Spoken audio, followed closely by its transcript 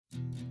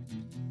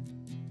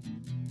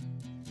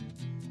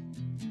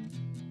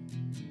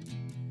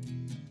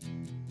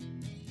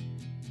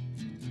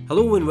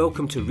Hello and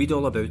welcome to Read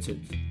All About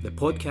It, the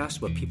podcast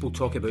where people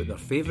talk about their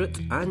favourite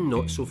and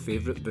not so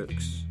favourite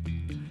books.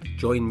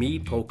 Join me,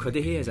 Paul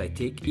Cuddihy, as I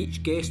take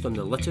each guest on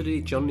the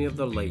literary journey of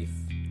their life,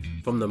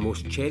 from their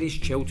most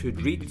cherished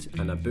childhood read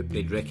and a book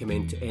they'd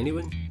recommend to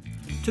anyone,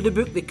 to the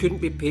book they couldn't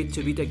be paid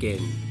to read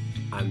again,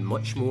 and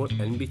much more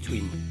in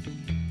between.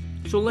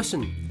 So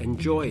listen,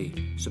 enjoy,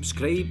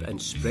 subscribe and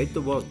spread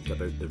the word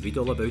about the Read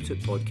All About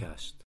It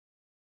podcast.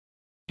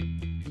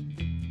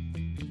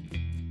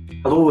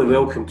 Hello and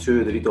welcome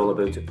to the Read All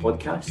About It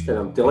podcast, and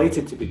I'm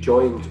delighted to be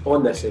joined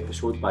on this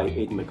episode by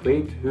Aidan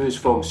McQuaid, who is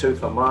from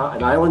South Armagh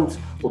in Ireland,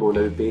 although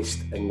now based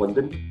in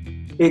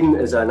London. Aidan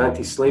is an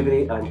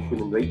anti-slavery and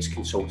human rights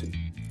consultant.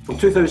 From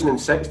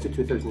 2006 to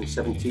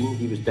 2017,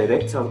 he was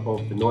director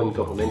of the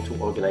non-governmental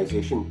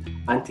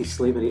organisation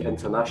Anti-Slavery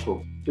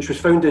International, which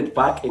was founded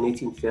back in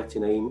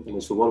 1839 and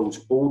is the world's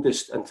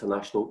oldest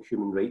international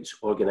human rights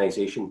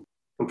organisation.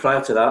 And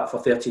prior to that, for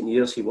 13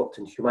 years, he worked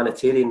in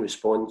humanitarian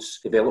response,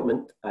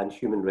 development and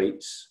human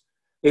rights.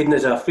 Aidan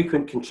is a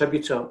frequent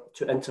contributor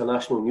to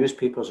international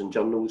newspapers and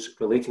journals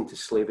relating to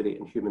slavery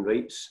and human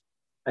rights.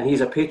 And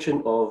he's a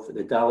patron of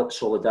the Dalit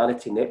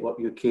Solidarity Network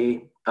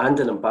UK and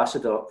an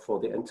ambassador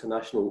for the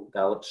International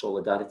Dalit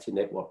Solidarity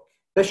Network.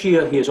 This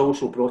year, he has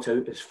also brought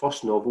out his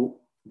first novel,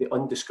 The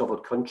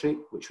Undiscovered Country,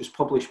 which was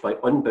published by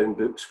Unbound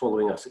Books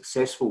following a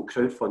successful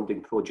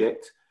crowdfunding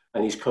project,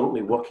 and he's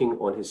currently working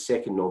on his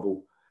second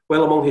novel.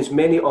 Well, among his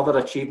many other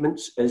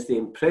achievements is the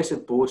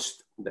impressive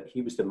boast that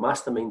he was the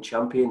Mastermind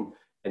Champion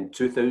in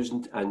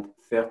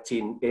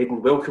 2013.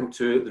 Aidan, welcome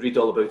to the Read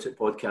All About It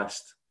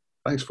podcast.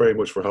 Thanks very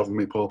much for having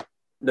me, Paul.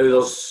 Now,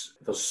 there's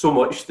so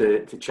much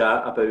to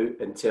chat about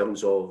in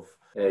terms of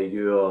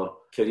your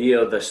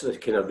career, this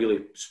kind of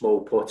really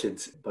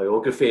small-potted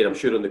biography, and I'm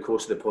sure in the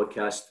course of the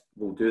podcast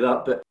we'll do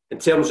that. But in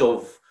terms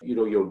of,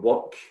 your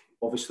work,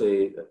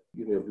 obviously,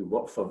 you've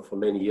worked for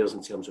many years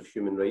in terms of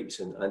human rights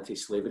and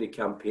anti-slavery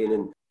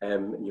campaigning,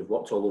 and you've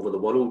worked all over the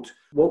world.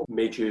 What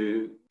made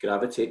you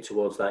gravitate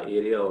towards that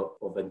area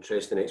of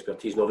interest and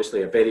expertise, and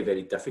obviously a very,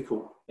 very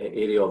difficult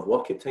area of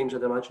work at times,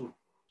 I'd imagine?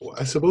 Well,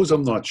 I suppose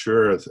I'm not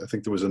sure. I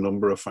think there was a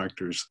number of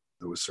factors.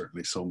 There was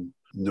certainly some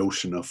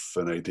notion of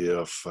an idea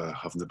of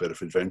having a bit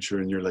of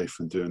adventure in your life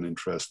and doing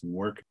interesting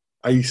work.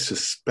 I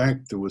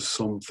suspect there was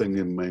something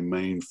in my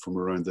mind from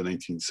around the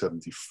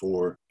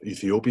 1974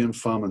 Ethiopian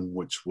famine,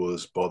 which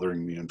was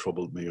bothering me and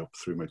troubled me up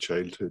through my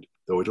childhood.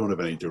 Though I don't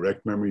have any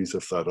direct memories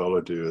of that, all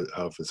I do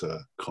have is a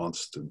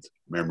constant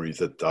memory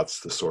that that's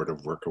the sort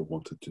of work I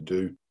wanted to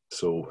do.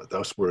 So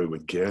that's where I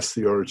would guess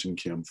the origin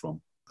came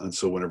from. And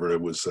so whenever I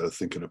was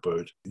thinking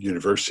about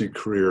university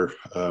career,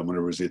 when I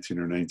was 18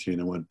 or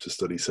 19, I went to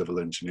study civil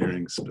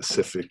engineering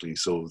specifically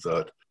so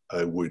that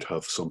I would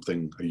have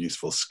a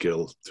useful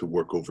skill to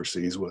work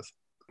overseas with.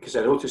 Because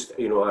I noticed,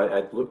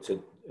 I'd looked at,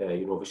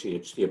 obviously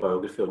it's your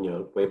biography on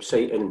your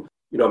website, and,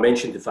 I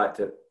mentioned the fact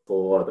that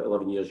for about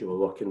 11 years you were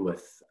working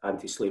with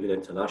Anti-Slavery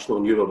International,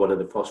 and you were one of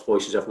the first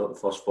voices, if not the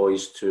first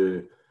voice,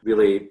 to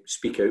really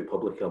speak out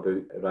publicly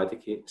about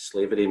eradicating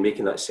slavery and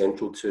making that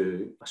central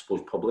to, I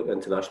suppose, public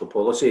international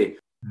policy.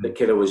 That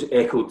kind of was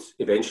echoed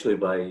eventually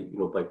by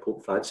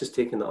Pope Francis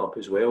taking that up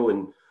as well.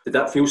 And did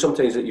that feel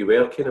sometimes that you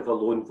were kind of a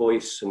lone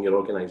voice in your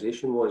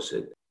organisation, was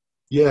it?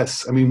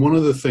 Yes. I mean, one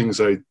of the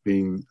things I'd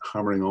been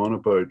hammering on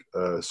about,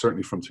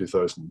 certainly from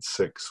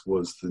 2006,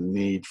 was the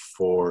need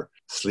for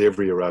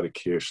slavery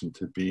eradication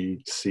to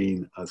be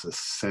seen as a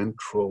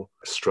central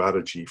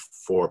strategy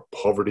for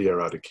poverty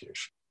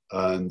eradication.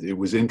 And it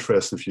was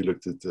interesting if you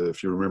looked at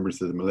if you remember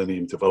the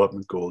Millennium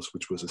Development Goals,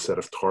 which was a set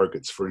of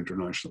targets for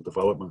international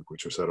development,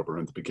 which were set up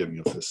around the beginning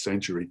of this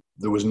century.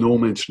 There was no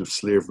mention of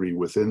slavery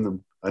within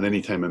them. And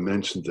any time I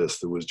mentioned this,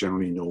 there was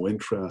generally no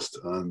interest.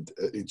 And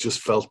it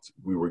just felt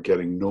we were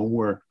getting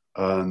nowhere.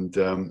 And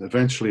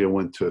eventually I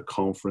went to a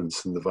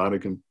conference in the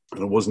Vatican,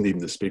 and I wasn't even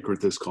the speaker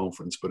at this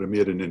conference, but I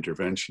made an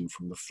intervention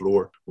from the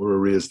floor where I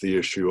raised the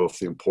issue of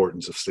the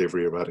importance of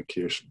slavery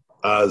eradication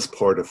as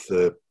part of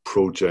the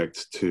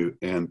project to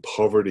end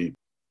poverty.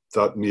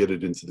 That made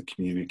it into the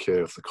communique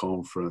of the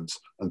conference,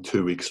 and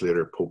 2 weeks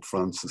later Pope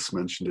Francis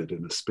mentioned it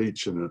in a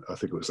speech, and I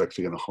think it was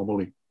actually in a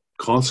homily.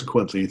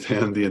 Consequently,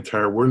 then the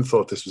entire world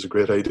thought this was a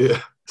great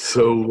idea.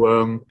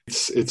 So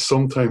it's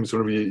sometimes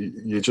whenever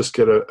you just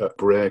get a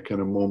break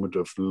and a moment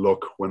of luck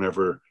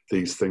whenever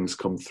these things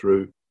come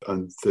through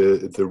and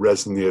they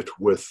resonate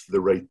with the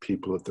right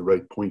people at the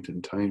right point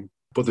in time.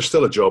 But there's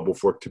still a job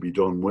of work to be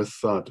done with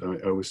that.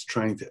 I was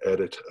trying to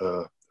edit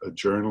a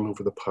journal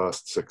over the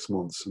past 6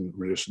 months in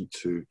relation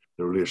to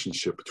the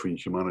relationship between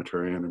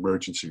humanitarian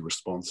emergency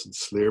response and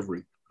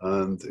slavery.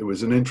 And it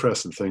was an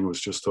interesting thing. I was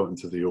just talking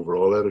to the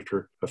overall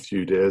editor a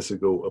few days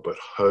ago about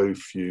how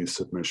few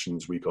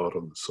submissions we got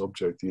on the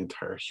subject. The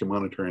entire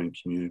humanitarian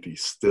community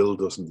still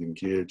doesn't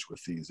engage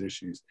with these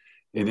issues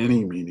in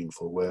any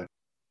meaningful way.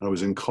 I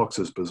was in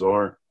Cox's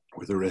Bazar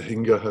where the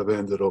Rohingya have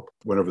ended up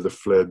whenever they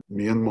fled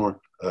Myanmar.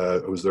 I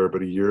was there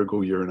about a year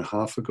and a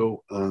half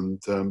ago,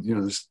 and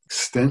there's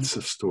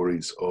extensive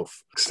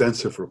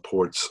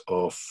reports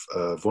of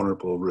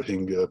vulnerable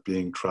Rohingya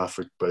being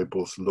trafficked by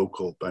both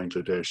local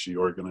Bangladeshi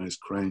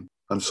organised crime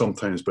and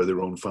sometimes by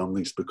their own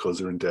families because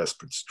they're in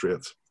desperate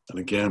straits. And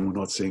again, we're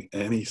not seeing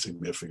any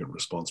significant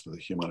response by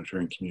the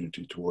humanitarian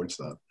community towards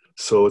that.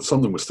 So it's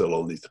something we still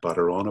all need to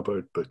batter on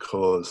about,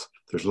 because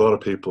there's a lot of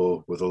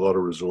people with a lot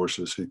of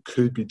resources who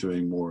could be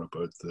doing more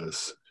about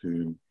this,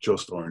 who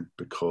just aren't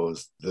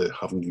because they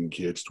haven't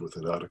engaged with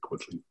it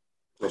adequately.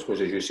 I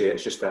suppose, as you say,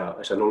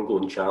 it's an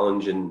ongoing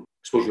challenge, and I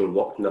suppose your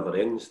work never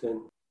ends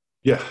then.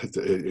 Yeah,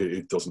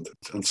 it doesn't.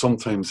 And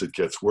sometimes it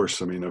gets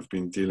worse. I mean, I've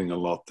been dealing a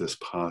lot this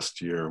past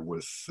year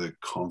with the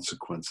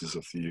consequences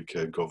of the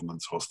UK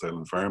government's hostile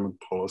environment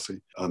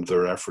policy and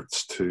their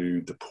efforts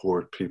to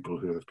deport people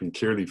who have been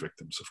clearly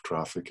victims of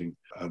trafficking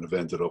and have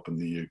ended up in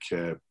the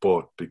UK.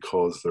 But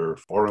because they're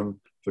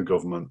foreign, the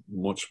government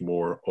much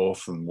more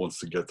often wants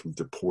to get them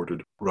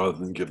deported rather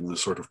than give them the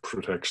sort of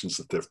protections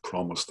that they've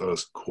promised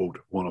as, quote,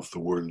 one of the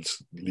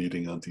world's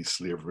leading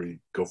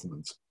anti-slavery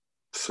governments.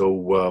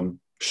 So,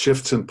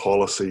 shifts in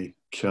policy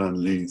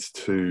can lead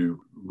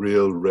to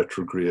real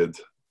retrograde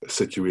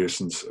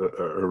situations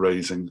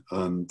arising.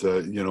 And,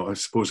 I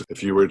suppose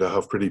if you were to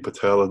have Priti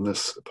Patel in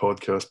this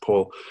podcast,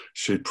 Paul,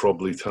 she'd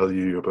probably tell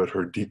you about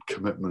her deep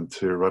commitment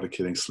to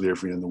eradicating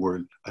slavery in the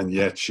world. And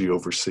yet she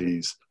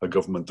oversees a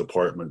government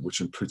department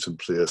which puts in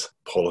place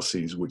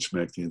policies which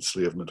make the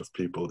enslavement of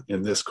people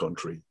in this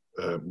country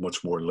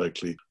much more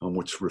likely, and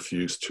which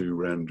refuse to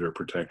render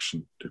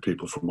protection to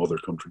people from other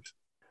countries.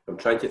 I'm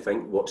trying to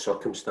think what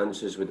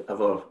circumstances would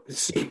ever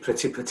see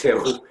Priti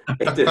Patel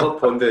ended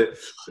up on the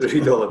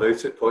Read All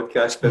About It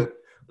podcast, but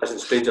listen,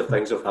 stranger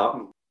things have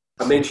happened.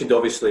 I mentioned,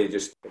 obviously,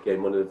 just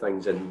again, one of the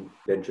things in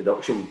the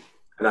introduction,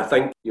 and I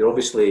think you're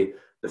obviously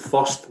the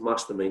first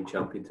mastermind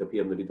champion to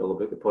appear on the Read All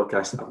About the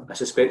podcast. I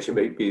suspect you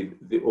might be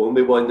the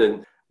only one.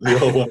 And the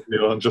only one,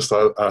 yeah, just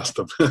asked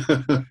him.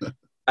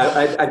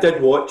 I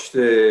did watch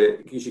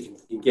because you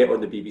can get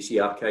on the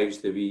BBC archives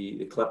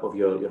the clip of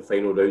your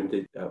final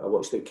round. I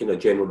watched the kind of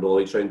general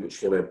knowledge round, which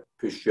kind of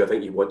pushed you. I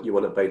think you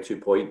won it by 2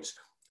 points.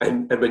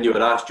 And when you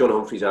were asked, John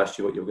Humphreys asked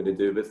you what you were going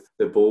to do with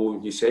the bowl,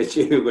 you said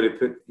you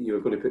were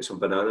going to put some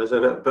bananas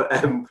in it. But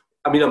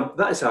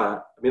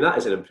that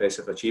is an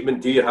impressive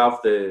achievement. Do you have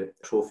the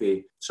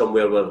trophy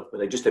somewhere where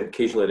I just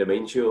occasionally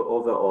remind you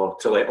of it, or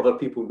to let other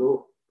people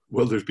know?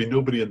 Well, there's been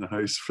nobody in the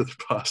house for the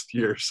past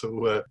year,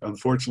 so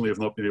unfortunately I've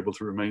not been able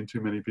to remind too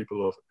many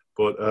people of it.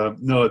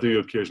 But no, I do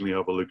occasionally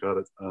have a look at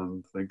it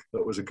and think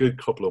that was a good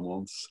couple of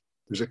months.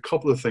 There's a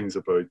couple of things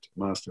about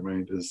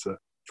Mastermind is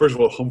first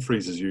of all,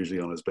 Humphreys is usually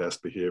on his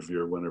best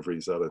behaviour whenever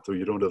he's at it, though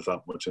you don't have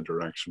that much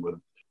interaction with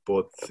him.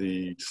 But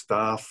the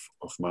staff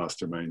of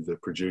Mastermind, the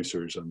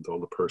producers and all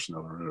the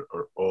personnel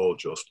are all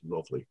just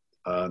lovely.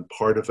 And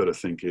part of it, I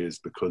think, is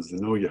because they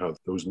know you have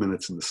those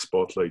minutes in the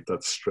spotlight,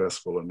 that's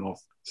stressful enough.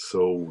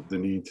 So they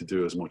need to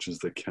do as much as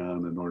they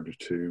can in order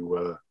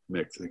to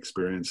make the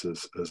experience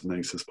as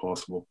nice as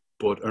possible.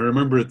 But I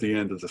remember at the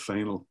end of the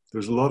final,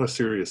 there's a lot of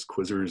serious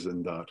quizzers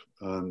in that.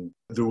 And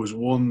there was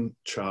one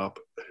chap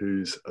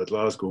who's a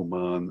Glasgow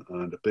man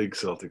and a big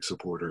Celtic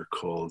supporter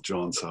called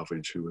John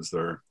Savage, who was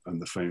there in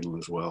the final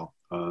as well.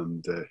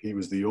 And he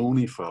was the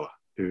only fella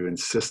who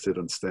insisted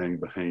on staying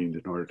behind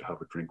in order to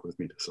have a drink with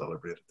me to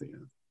celebrate at the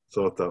end.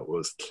 Thought that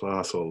was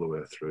class all the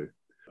way through.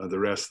 And the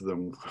rest of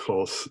them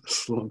all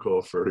slunk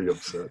off very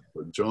upset.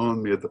 But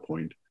John made the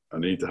point, I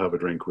need to have a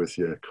drink with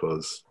you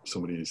because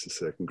somebody needs to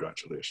say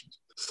congratulations.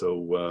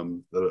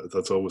 So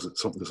that's always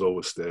something that's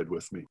always stayed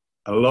with me.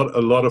 A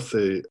lot of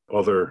the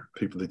other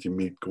people that you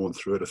meet going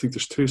through it, I think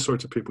there's two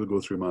sorts of people who go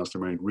through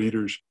Mastermind,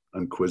 readers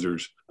and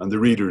quizzers. And the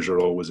readers are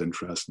always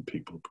interesting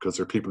people because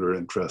they're people who are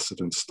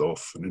interested in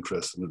stuff and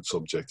interested in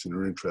subjects and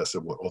are interested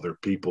in what other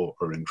people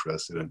are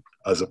interested in,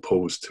 as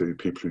opposed to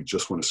people who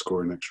just want to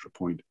score an extra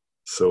point.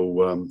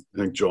 So I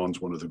think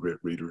John's one of the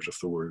great readers of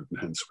the word, and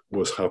hence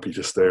was happy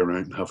to stay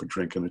around and have a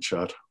drink and a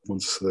chat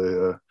once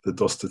the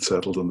dust had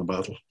settled in the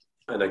battle.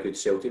 And a good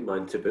Celtic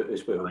man to boot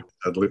as well.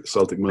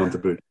 Celtic man to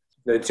boot.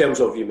 Now, in terms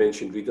of, you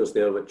mentioned readers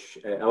there, which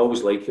I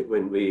always like it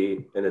when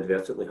we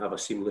inadvertently have a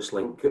seamless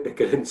link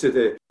get into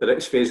the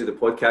next phase of the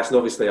podcast. And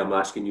obviously, I'm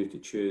asking you to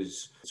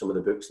choose some of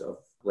the books that have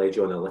led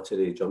you on a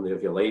literary journey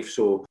of your life.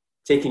 So,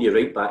 taking you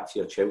right back to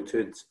your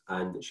childhood,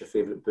 and it's your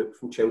favourite book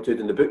from childhood.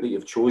 And the book that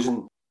you've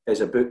chosen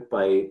is a book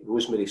by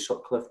Rosemary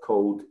Sutcliffe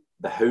called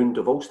The Hound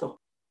of Ulster.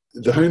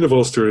 The Hound of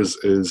Ulster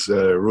is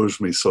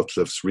Rosemary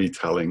Sutcliffe's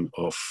retelling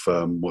of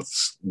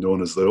what's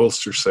known as the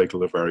Ulster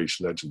cycle of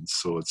Irish legends.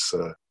 So it's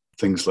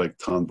things like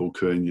Tan Bo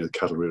Cúailnge,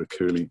 Catherine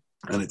Cooley,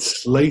 and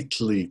it's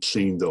slightly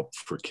cleaned up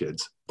for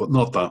kids, but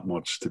not that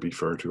much, to be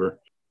fair to her.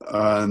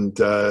 And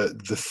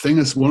the thing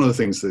is, one of the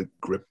things that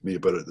gripped me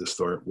about it at the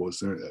start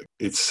was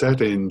it's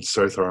set in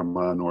South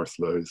Armagh, North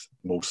Louth,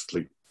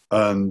 mostly.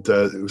 And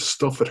it was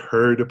stuff I'd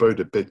heard about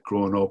a bit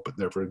growing up, but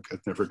never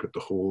got the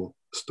whole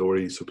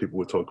story. So people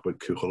would talk about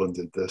Cuchulainn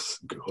did this,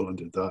 and Cuchulainn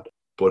did that.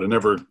 but I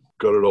never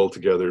got it all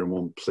together in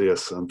one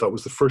place. And that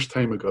was the first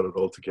time I got it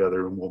all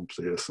together in one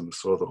place, and I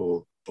saw the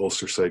whole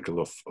Ulster cycle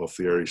of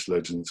the Irish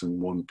legends in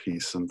one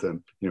piece. And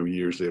then,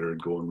 years later,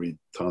 I'd go and read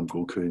Tam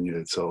Go Cúailnge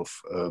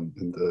itself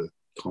in the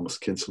Thomas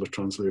Kinsella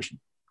translation.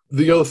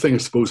 The other thing, I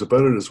suppose,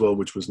 about it as well,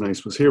 which was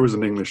nice, was here was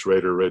an English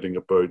writer writing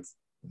about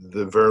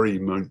the very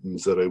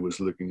mountains that I was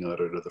looking at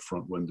out of the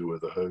front window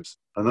of the house.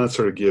 And that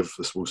sort of gave,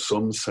 I suppose,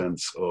 some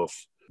sense of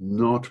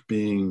not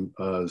being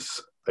as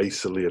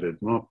isolated,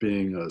 not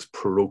being as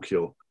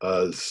parochial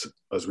as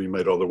we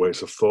might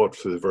otherwise have thought,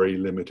 for the very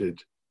limited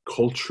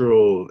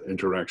cultural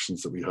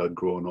interactions that we had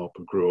growing up.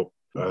 I grew up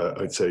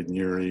outside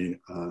Newry,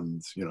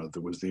 and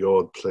there was the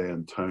odd play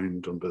in town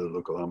done by the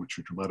local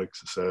amateur dramatic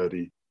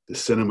society. The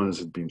cinemas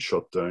had been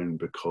shut down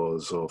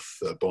because of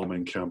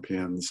bombing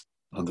campaigns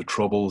and the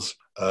Troubles.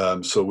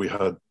 So we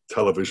had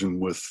television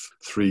with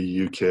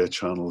 3 UK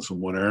channels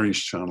and 1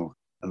 Irish channel.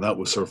 And that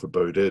was sort of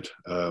about it.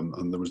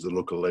 And there was the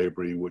local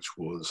library, which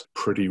was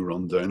pretty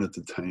run down at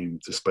the time,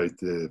 despite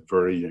the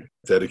very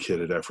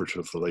dedicated effort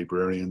of the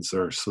librarians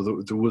there.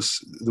 So there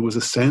was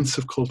a sense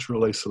of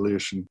cultural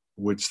isolation,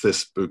 which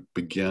this book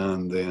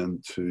began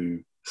then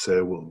to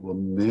say, well,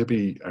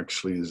 maybe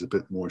actually there's a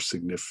bit more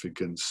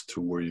significance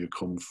to where you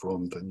come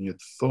from than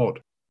you'd thought.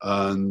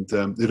 And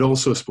it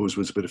also, I suppose,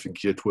 was a bit of a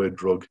gateway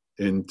drug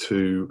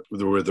into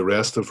the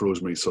rest of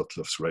Rosemary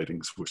Sutcliffe's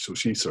writings. So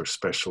she sort of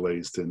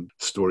specialised in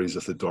stories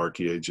of the Dark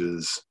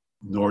Ages,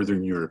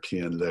 Northern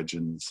European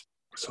legends.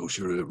 So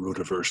she wrote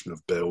a version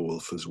of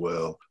Beowulf as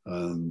well,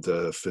 and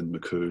Finn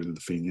McCool,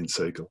 the Fenian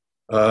Cycle,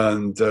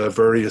 and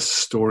various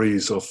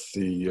stories of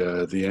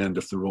the end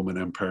of the Roman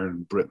Empire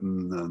in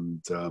Britain,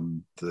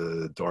 and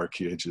the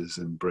Dark Ages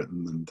in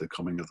Britain, and the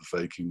coming of the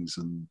Vikings,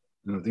 and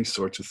these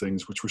sorts of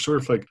things, which were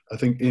sort of like, I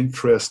think,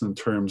 interesting in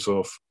terms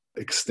of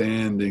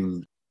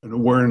extending an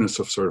awareness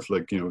of sort of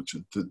like,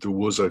 there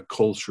was a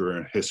culture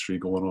and history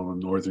going on in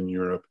Northern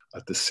Europe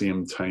at the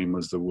same time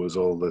as there was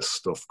all this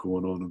stuff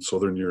going on in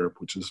Southern Europe,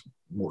 which is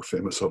more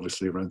famous,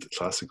 obviously, around the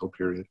classical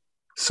period.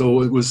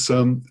 So it was,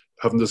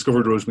 having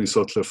discovered Rosemary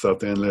Sutcliffe, that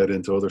then led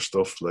into other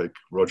stuff like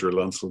Roger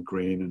Lancel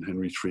Green and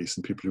Henry Treese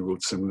and people who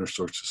wrote similar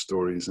sorts of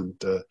stories. And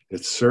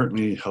it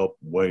certainly helped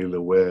while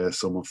away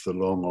some of the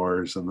long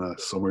hours in a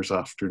summer's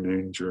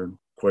afternoon during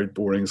quite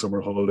boring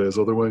summer holidays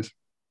otherwise.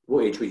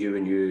 What age were you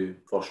when you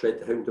first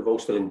read The Hound of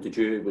Ulster? And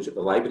was it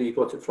the library you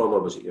got it from, or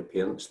was it your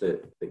parents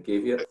that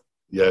gave you it?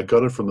 Yeah, I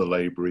got it from the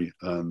library,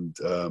 and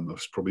I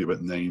was probably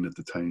about 10 at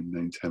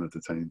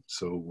the time.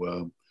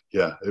 So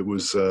yeah, it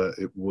was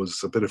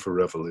a bit of a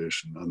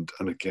revelation,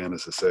 and again,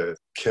 as I say, it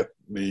kept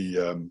me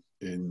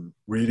in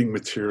reading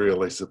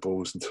material, I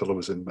suppose, until I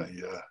was in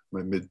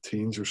my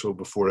mid-teens or so,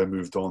 before I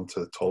moved on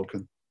to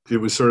Tolkien. It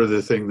was sort of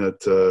the thing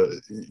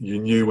that you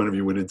knew whenever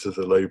you went into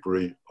the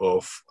library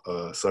of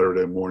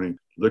Saturday morning,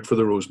 look for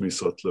the Rosemary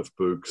Sutcliffe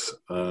books,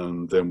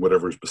 and then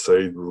whatever's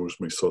beside the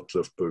Rosemary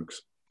Sutcliffe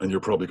books, and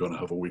you're probably going to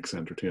have a week's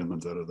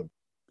entertainment out of them.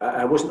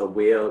 I wasn't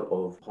aware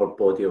of her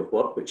body of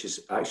work, which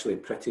is actually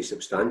pretty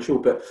substantial.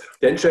 But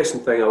the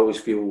interesting thing I always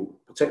feel,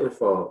 particularly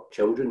for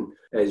children,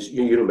 is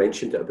you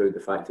mentioned it about the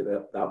fact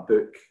that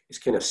book is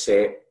kind of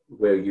set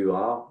where you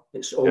are.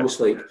 It's almost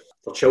like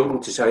for children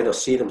to either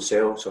see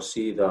themselves or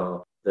see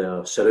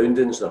their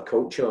surroundings, their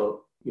culture,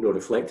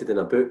 reflected in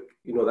a book.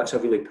 That's a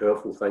really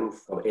powerful thing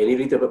for any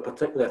reader, but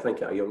particularly, I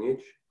think, at a young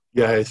age.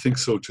 Yeah, I think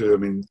so too. I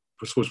mean,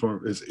 I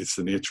suppose it's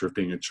the nature of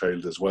being a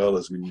child as well.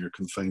 As you're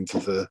confined to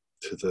the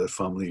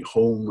family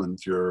home, and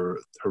your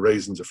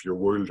horizons of your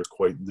world are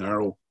quite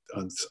narrow.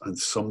 And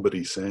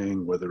somebody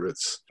saying, whether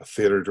it's a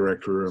theatre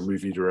director or a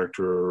movie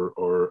director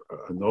or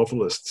a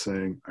novelist,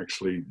 saying,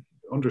 actually,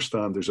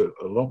 understand there's a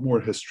lot more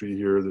history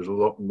here. There's a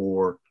lot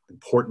more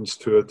importance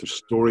to it. There's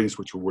stories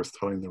which are worth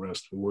telling the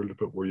rest of the world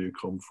about where you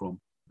come from.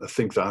 I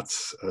think that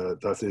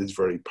is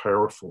very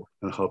powerful,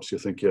 and helps you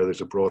think, there's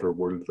a broader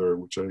world there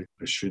which I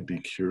should be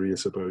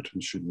curious about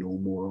and should know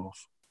more of.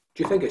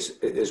 Do you think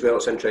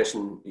it's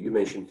interesting that you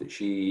mentioned that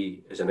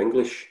she is an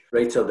English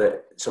writer,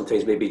 that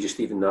sometimes maybe just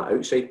even that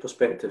outside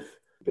perspective,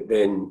 but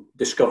then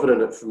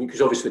discovering it from you,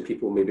 because obviously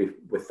people maybe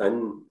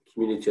within the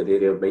community or the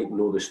area might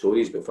know the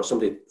stories, but for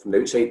somebody from the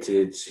outside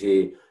to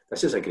say,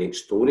 this is a great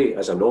story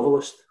as a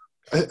novelist?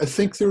 I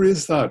think there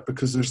is that,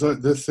 because there's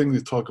the thing they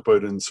talk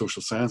about in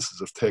social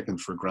sciences of taken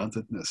for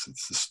grantedness.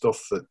 It's the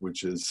stuff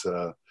which is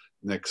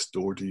next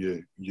door to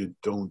you, you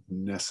don't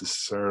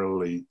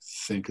necessarily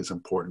think is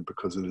important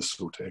because it is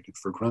so taken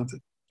for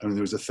granted. I mean,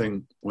 there was a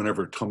thing,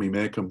 whenever Tommy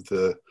Makem,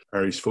 the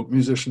Irish folk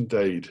musician,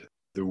 died,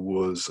 there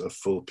was a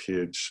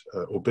full-page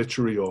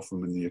obituary of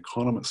him in The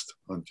Economist.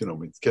 And,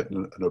 getting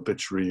an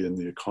obituary in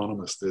The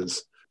Economist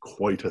is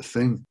quite a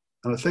thing.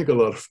 And I think a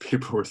lot of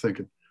people were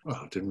thinking,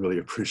 I didn't really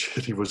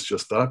appreciate he was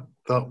just that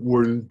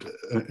world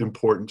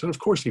important. And of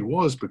course he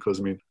was,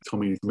 because,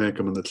 Tommy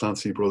Makem and the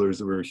Clancy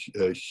brothers were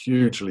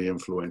hugely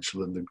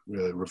influential in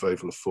the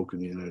revival of folk in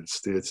the United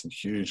States, and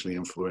hugely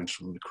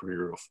influential in the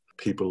career of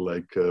people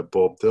like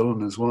Bob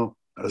Dylan as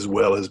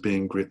well as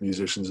being great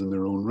musicians in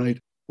their own right.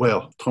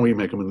 Well, Tommy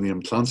Makem and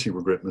Liam Clancy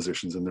were great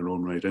musicians in their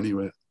own right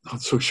anyway.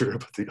 Not so sure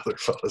about the other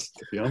fellas,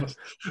 to be honest.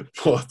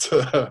 But,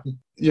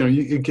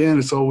 again,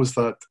 it's always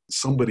that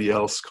somebody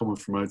else coming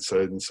from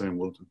outside and saying,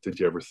 well, did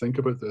you ever think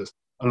about this?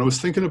 And I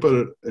was thinking about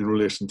it in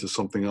relation to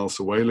something else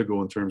a while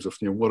ago in terms of,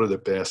 what are the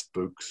best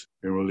books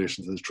in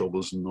relation to the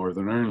Troubles in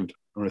Northern Ireland?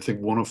 And I think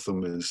one of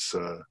them is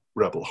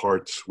Rebel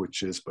Hearts,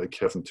 which is by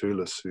Kevin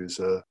Toulis, who's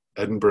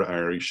Edinburgh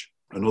Irish.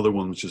 Another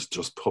one, which is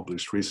just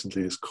published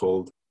recently, is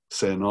called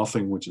Say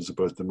Nothing, which is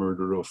about the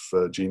murder of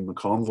Jean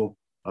McConville.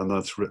 And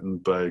that's written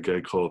by a guy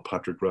called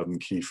Patrick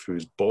Radden Keefe,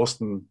 who's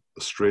Boston,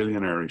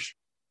 Australian Irish.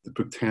 The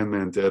book 10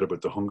 Men Dead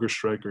about the hunger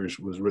strikers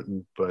was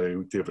written by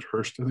David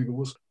Hirst, I think it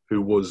was,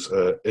 who was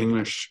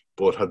English,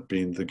 but had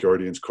been the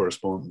Guardian's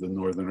correspondent in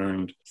Northern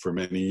Ireland for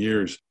many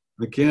years.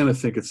 And again, I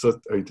think it's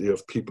that idea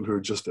of people who are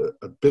just a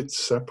bit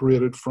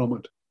separated from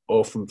it,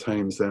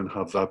 oftentimes then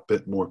have that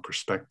bit more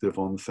perspective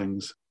on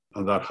things.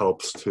 And that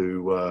helps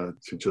to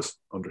just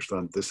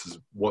understand this is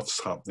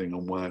what's happening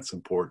and why it's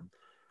important.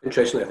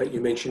 Interestingly, I think you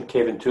mentioned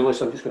Kevin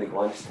Toulis. I'm just going to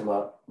glance to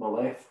my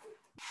left.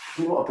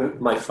 You know what about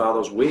My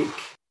Father's Wake?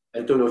 I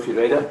don't know if you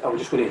read it. I'm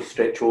just going to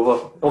stretch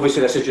over.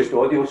 Obviously, this is just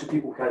audio, so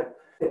people can't.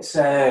 It's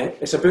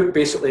a book,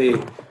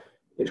 basically.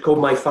 It's called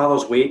My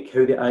Father's Wake,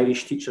 How the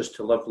Irish Teach Us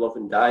to Live, Love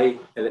and Die.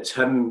 And it's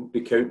him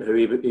recounting how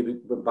he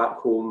went back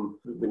home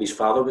when his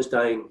father was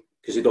dying,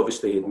 because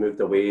he'd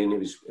moved away and he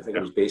was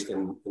based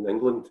in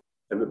England.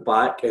 And went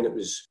back, and it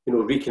was,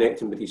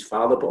 reconnecting with his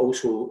father, but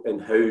also in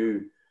how,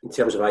 in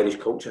terms of Irish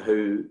culture,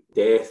 how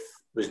death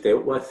was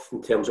dealt with,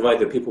 in terms of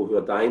either people who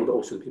are dying, but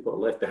also the people who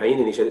are left behind.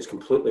 And he said it's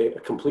a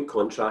complete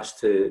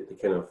contrast to the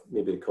kind of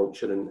maybe the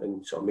culture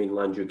in sort of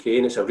mainland UK.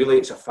 And it's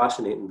a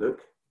fascinating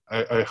book.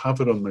 I have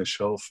it on my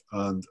shelf,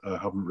 and I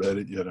haven't read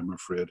it yet, I'm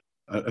afraid.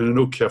 And I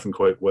know Kevin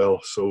quite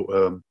well, so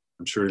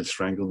I'm sure he'll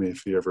strangle me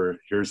if he ever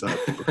hears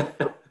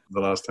that.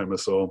 The last time I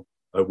saw him,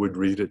 I would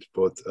read it,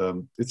 but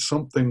it's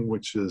something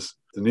which is,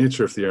 the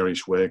nature of the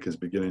Irish Wake is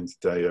beginning to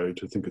die out.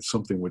 I think it's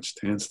something which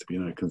tends to be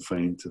now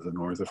confined to the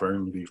north of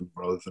Ireland, even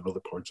rather than other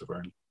parts of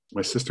Ireland.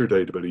 My sister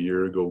died about a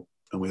year ago,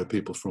 and we had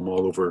people from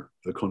all over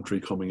the country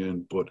coming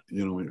in, but,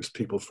 it was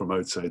people from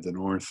outside the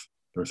north.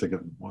 They were thinking,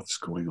 what's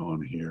going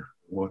on here?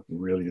 What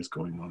really is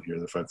going on here?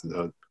 The fact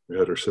that we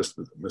had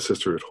my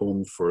sister at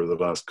home for the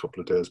last couple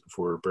of days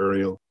before her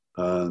burial,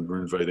 and we're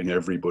inviting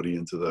everybody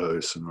into the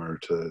house in order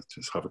to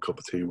just have a cup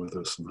of tea with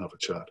us and have a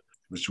chat.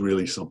 It was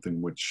really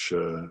something which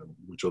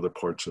other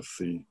parts of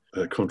the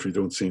country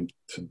don't seem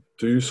to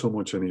do so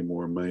much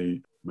anymore.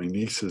 My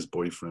niece's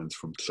boyfriend's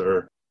from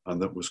Clare,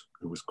 and it was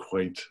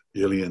quite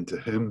alien to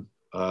him.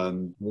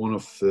 And one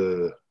of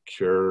the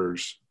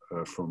carers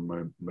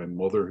from my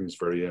mother, who's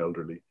very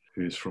elderly,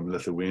 who's from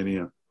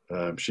Lithuania,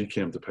 she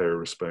came to pay her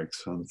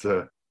respects, and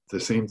they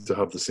seem to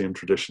have the same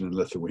tradition in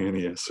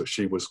Lithuania, so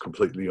she was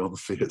completely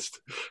unfazed.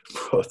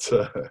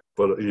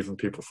 But even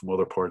people from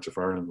other parts of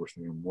Ireland were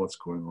thinking, what's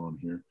going on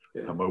here?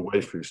 Yeah. And my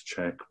wife, who's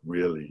Czech,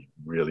 really,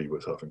 really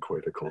was having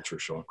quite a culture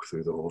shock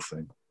through the whole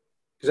thing.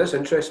 Because that's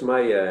interesting.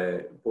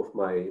 Both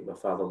my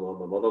father-in-law and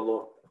my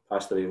mother-in-law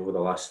passed away over the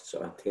last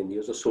sort of 10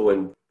 years or so,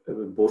 and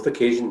on both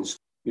occasions,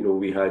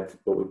 we had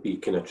what would be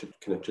kind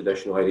of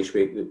traditional Irish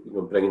wake,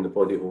 bringing the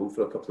body home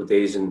for a couple of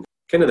days, and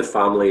kind of the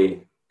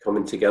family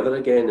coming together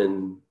again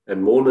and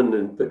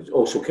mourning, but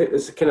also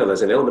there's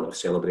an element of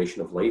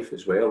celebration of life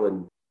as well,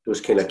 and those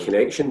kind of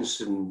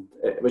connections, and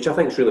which I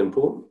think is really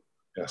important.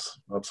 Yes,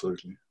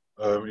 absolutely.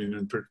 I mean,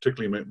 and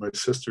particularly my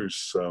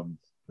sister's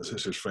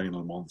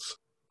final months,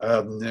 I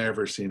have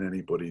never seen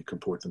anybody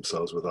comport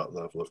themselves with that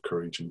level of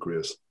courage and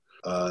grace,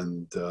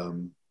 and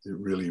it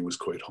really was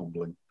quite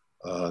humbling.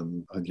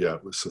 And yeah,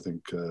 it was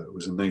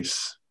a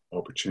nice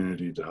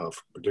opportunity to have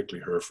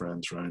particularly her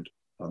friends around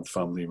and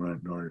family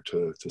around in order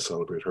to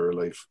celebrate her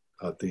life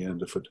at the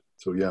end of it.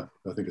 So yeah,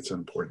 I think it's an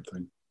important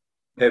thing.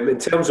 In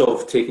terms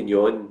of taking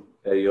you on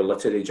your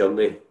literary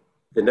journey,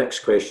 the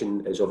next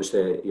question is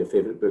obviously your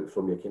favourite book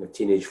from your kind of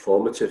teenage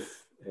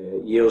formative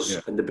years.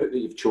 Yeah. And the book that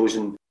you've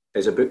chosen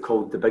is a book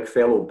called The Big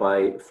Fellow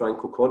by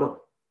Frank O'Connor.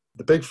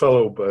 The Big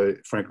Fellow by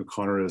Frank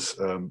O'Connor is,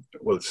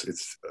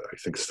 it's I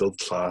think still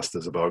classed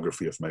as a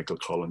biography of Michael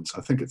Collins.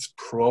 I think it's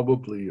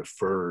probably a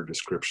fair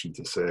description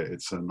to say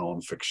it's a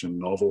non-fiction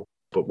novel.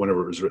 But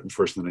whenever it was written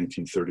first in the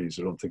 1930s,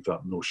 I don't think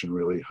that notion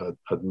really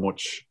had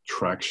much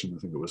traction. I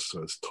think it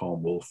was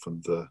Tom Wolfe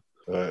and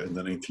in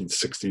the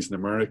 1960s in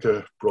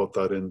America brought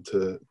that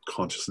into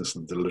consciousness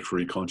and the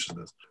literary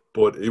consciousness.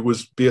 But it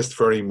was based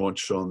very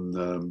much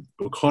on,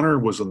 O'Connor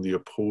was on the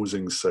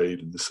opposing side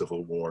in the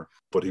Civil War,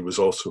 but he was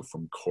also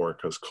from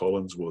Cork, as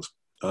Collins was.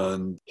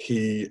 And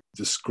he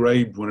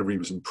described whenever he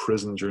was in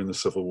prison during the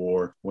Civil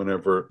War,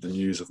 whenever the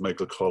news of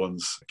Michael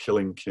Collins'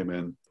 killing came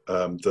in,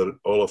 that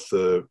all of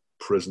the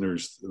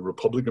prisoners, the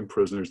Republican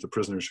prisoners, the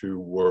prisoners who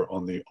were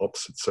on the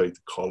opposite side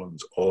to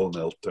Collins, all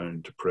knelt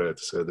down to pray, to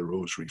say the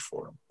rosary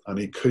for him. And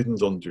he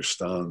couldn't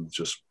understand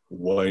just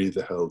why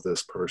the hell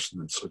this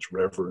person in such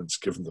reverence,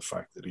 given the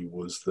fact that he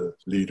was the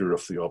leader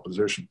of the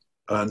opposition.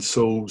 And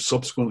so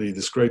subsequently he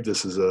described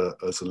this as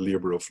a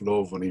labour of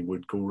love, when he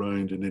would go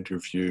around and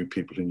interview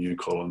people who knew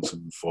Collins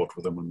and fought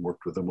with him and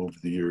worked with him over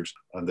the years.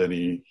 And then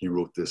he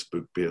wrote this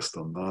book based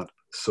on that.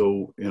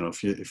 So, you know,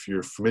 if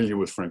you're familiar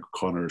with Frank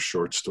O'Connor's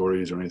short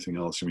stories or anything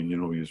else, I mean, you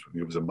know,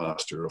 he was a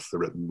master of the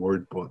written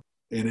word. But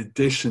in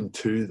addition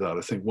to that,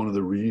 I think one of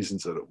the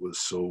reasons that it was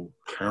so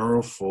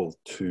powerful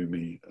to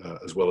me,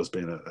 as well as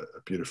being a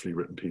beautifully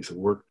written piece of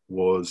work,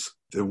 was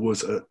there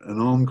was an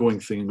ongoing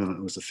theme, and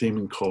it was a theme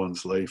in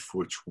Collins' life,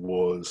 which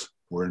was,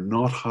 we're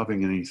not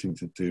having anything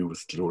to do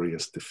with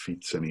glorious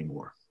defeats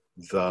anymore.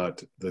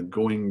 That the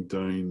going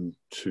down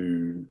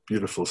to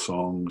beautiful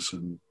songs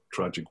and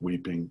tragic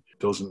weeping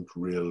doesn't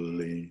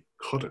really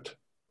cut it.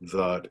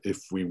 That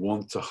if we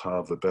want to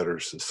have a better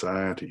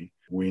society,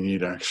 we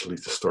need actually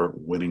to start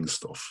winning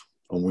stuff,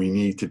 and we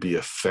need to be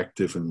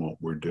effective in what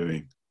we're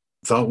doing.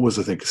 That was,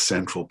 I think, a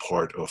central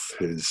part of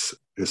his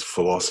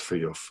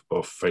philosophy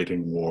of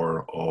fighting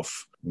war, of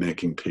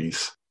making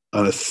peace.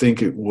 And I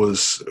think it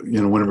was,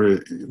 you know,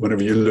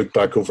 whenever you look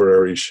back over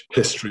Irish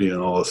history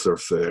and all this sort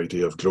of the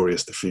idea of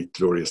glorious defeat,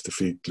 glorious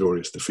defeat,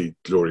 glorious defeat,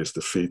 glorious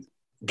defeat,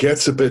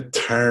 gets a bit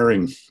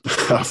tiring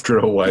after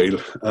a while.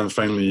 And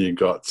finally you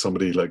got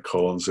somebody like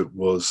Collins. It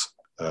was,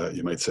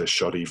 you might say,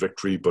 shoddy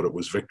victory, but it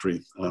was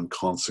victory. And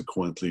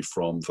consequently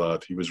from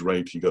that, he was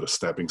right. He got a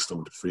stepping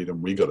stone to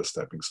freedom. We got a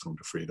stepping stone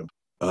to freedom.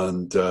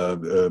 And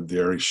the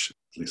Irish,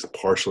 at least a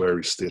partial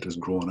Irish state, has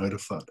grown out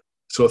of that.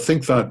 So I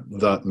think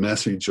that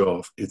message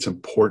of it's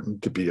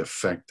important to be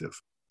effective.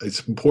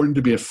 It's important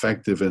to be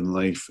effective in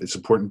life. It's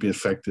important to be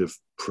effective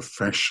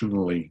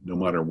professionally, no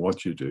matter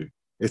what you do.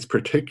 It's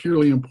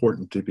particularly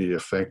important to be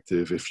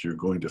effective if you're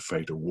going to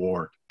fight a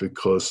war,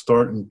 because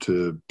starting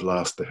to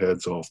blast the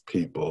heads off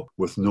people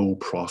with no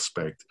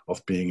prospect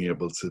of being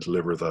able to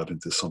deliver that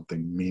into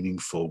something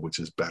meaningful, which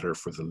is better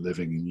for the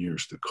living in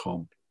years to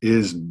come,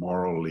 is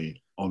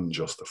morally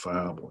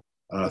unjustifiable.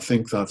 And I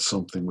think that's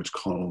something which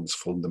Collins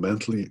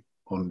fundamentally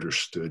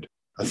understood.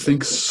 I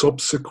think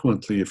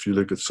subsequently, if you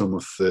look at some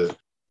of the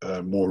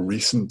more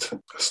recent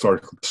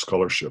historical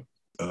scholarship,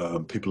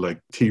 people like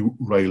T.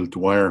 Ryle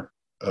Dwyer,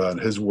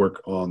 and his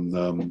work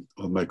on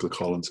Michael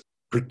Collins,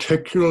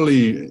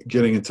 particularly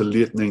getting into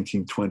late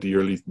 1920,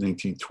 early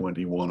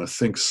 1921, I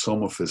think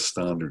some of his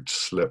standards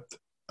slipped.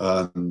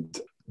 And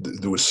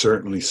there was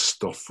certainly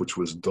stuff which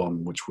was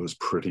done which was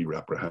pretty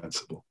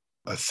reprehensible.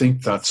 I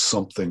think that's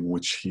something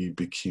which he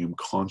became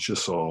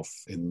conscious of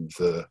in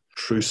the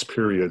truce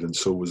period, and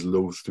so was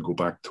loath to go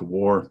back to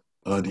war.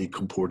 And he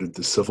comported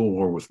the Civil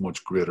War with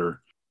much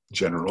greater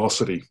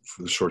generosity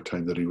for the short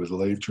time that he was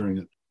alive during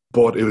it.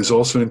 But it was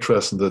also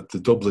interesting that the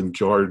Dublin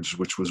Guards,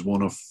 which was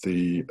one of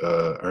the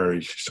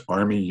Irish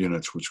Army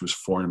units which was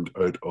formed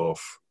out of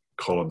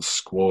Collins'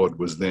 squad,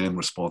 was then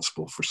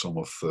responsible for some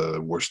of the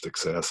worst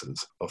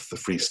excesses of the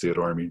Free State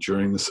Army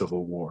during the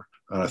Civil War.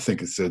 And I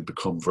think it's had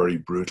become very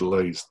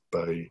brutalised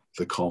by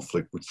the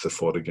conflict which they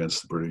fought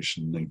against the British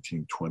in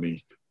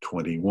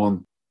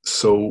 1920-21.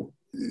 So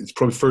it's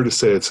probably fair to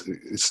say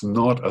it's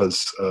not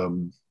as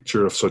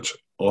sure of such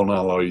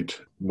unalloyed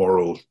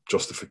moral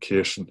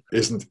justification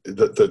isn't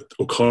that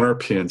O'Connor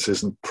paints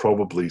isn't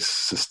probably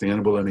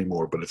sustainable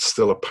anymore, but it's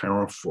still a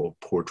powerful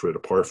portrait, a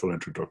powerful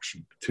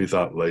introduction to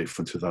that life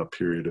and to that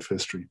period of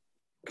history.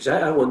 Because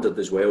I wondered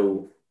as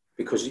well,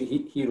 because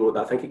he wrote,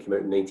 I think it came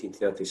out in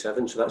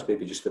 1937, so that's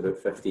maybe just about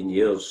 15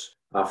 years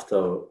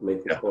after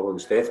Michael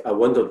Collins' death. I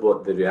wondered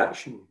what the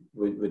reaction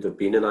would have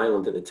been in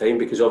Ireland at the time,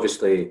 because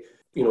obviously,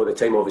 you know, at the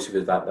time obviously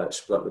was that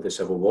split with the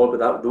Civil War,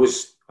 but a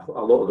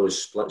lot of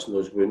those splits and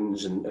those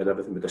wounds and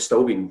everything would have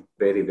still been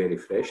very, very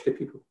fresh to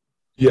people.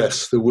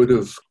 Yes, they would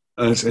have.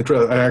 And it's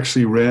interesting. I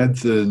actually read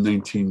the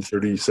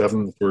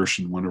 1937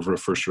 version whenever I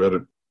first read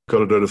it.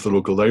 Got it out of the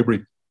local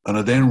library. And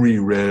I then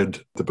reread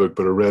the book,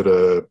 but I read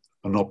an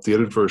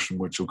updated version,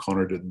 which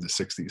O'Connor did in the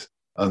 60s.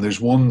 And there's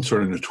one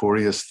sort of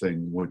notorious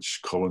thing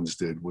which Collins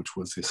did, which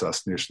was the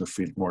assassination of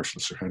Field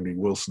Marshal Sir Henry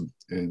Wilson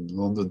in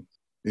London.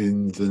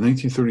 In the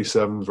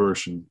 1937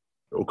 version,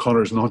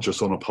 O'Connor's not just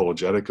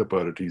unapologetic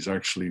about it, he's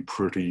actually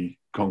pretty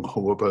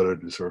gung-ho about it.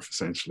 It's sort of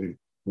essentially,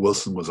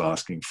 Wilson was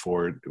asking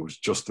for it, it was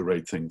just the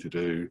right thing to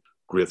do,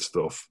 great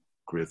stuff,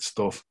 great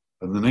stuff.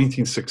 And the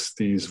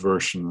 1960s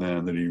version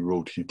then that he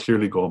wrote, he'd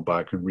clearly gone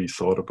back and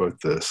rethought about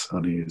this,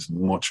 and he is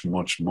much,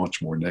 much,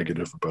 much more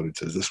negative about it.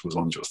 He says this was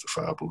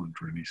unjustifiable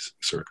under any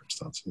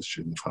circumstances,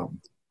 shouldn't have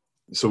happened.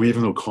 So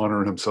even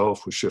O'Connor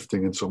himself was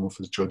shifting in some of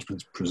his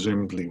judgments,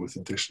 presumably with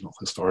additional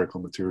historical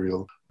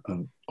material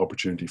and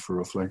opportunity for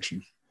reflection.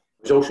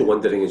 I was also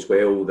wondering as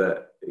well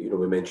that, you know,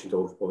 we mentioned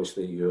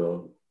obviously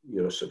your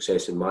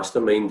success in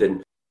Mastermind,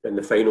 and in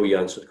the final you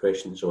answered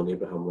questions on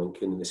Abraham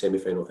Lincoln. In the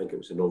semi-final, I think it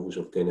was the novels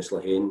of Dennis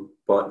Lehane.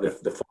 But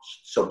the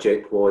first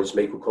subject was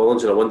Michael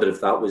Collins, and I wonder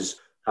if that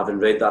was, having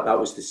read that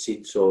was the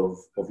seeds of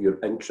your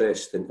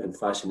interest and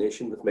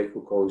fascination with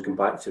Michael Collins, going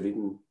back to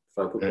reading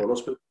Frank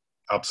O'Connor's book.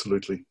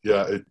 Absolutely.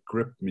 Yeah, it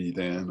gripped me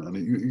then. And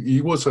he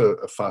was a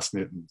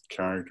fascinating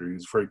character. He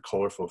was a very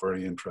colourful,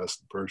 very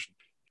interesting person.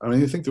 I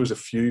mean, I think there was a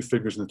few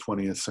figures in the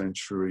 20th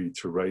century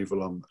to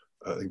rival him.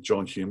 I think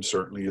John Hume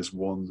certainly is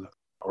one,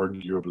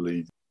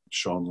 arguably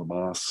Sean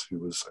Lemass, who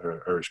was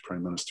Irish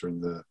Prime Minister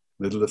in the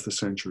middle of the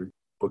century.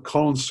 But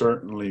Collins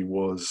certainly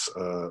was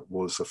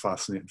a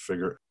fascinating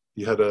figure.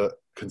 He had a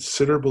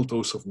considerable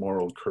dose of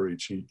moral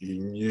courage. He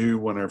knew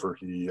whenever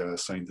he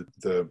signed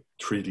the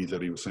treaty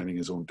that he was signing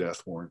his own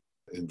death warrant,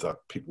 in that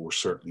people were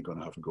certainly going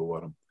to have a go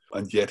at him.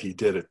 And yet he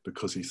did it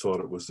because he thought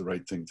it was the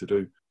right thing to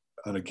do.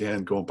 And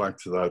again, going back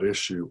to that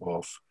issue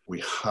of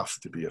we have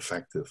to be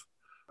effective.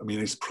 I mean,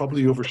 he's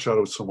probably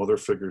overshadowed some other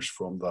figures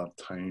from that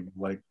time,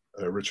 like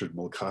Richard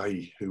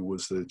Mulcahy, who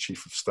was the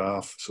Chief of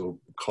Staff, so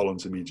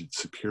Collins' immediate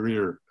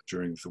superior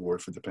during the War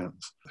of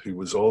Independence, who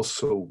was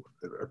also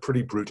a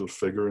pretty brutal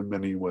figure in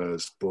many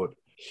ways, but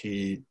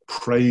he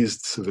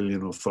praised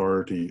civilian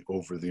authority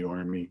over the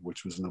army,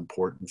 which was an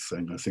important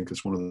thing. I think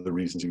it's one of the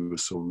reasons he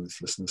was so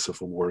ruthless in the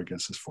Civil War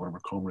against his former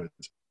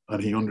comrades.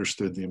 And he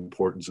understood the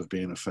importance of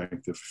being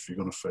effective if you're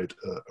going to fight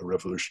a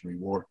revolutionary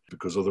war,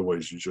 because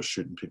otherwise you're just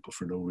shooting people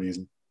for no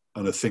reason.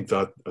 And I think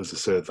that, as I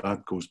said,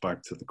 that goes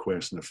back to the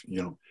question of,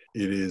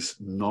 it is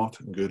not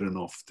good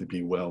enough to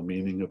be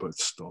well-meaning about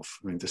stuff.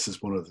 I mean, this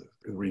is one of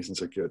the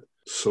reasons I get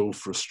so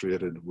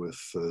frustrated with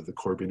the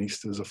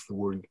Corbynistas of the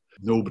world.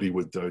 Nobody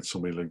would doubt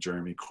somebody like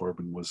Jeremy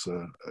Corbyn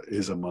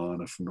is a man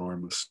of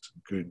enormous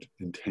good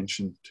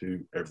intention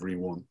to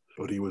everyone,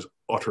 but he was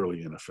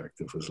utterly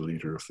ineffective as a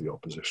leader of the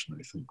opposition,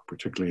 I think,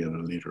 particularly in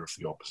a leader of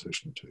the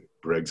opposition to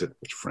Brexit,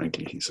 which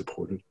frankly he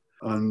supported.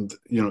 And,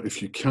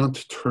 if you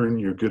can't turn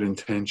your good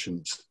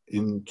intentions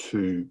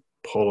into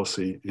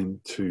policy,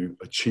 into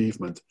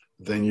achievement,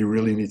 then you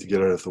really need to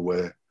get out of the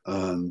way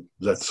and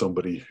let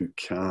somebody who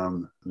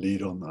can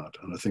lead on that.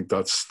 And I think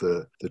that's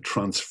the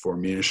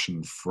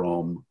transformation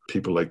from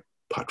people like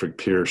Patrick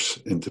Pearse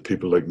into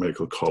people like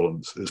Michael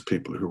Collins, is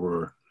people who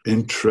were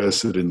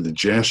interested in the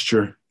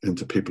gesture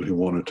into people who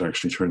wanted to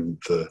actually turn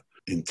the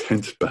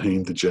intent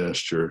behind the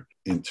gesture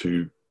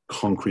into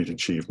concrete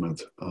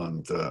achievement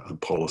and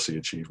policy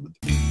achievement.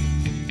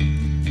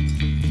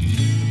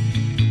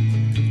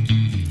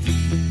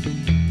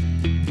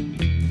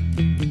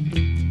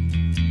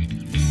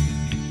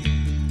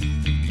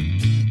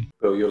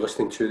 Well, you're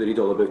listening to the Read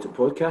All About It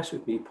podcast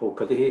with me, Paul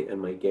Cuddihy,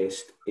 and my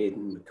guest,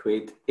 Aidan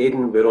McQuaid.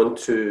 Aidan, we're on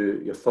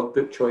to your third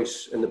book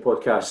choice in the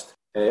podcast,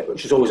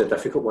 which is always a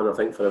difficult one, I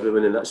think, for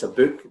everyone, and that's a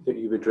book that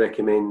you would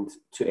recommend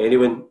to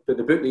anyone. But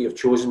the book that you've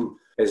chosen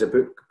is a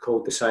book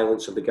called The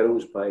Silence of the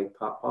Girls by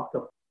Pat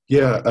Barker.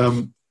 Yeah,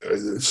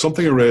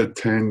 something I read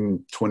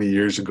 10, 20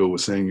 years ago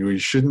was saying you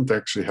shouldn't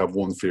actually have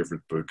one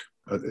favourite book.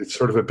 It's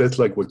sort of a bit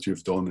like what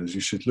you've done, is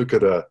you should look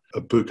at a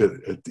book at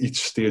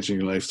each stage in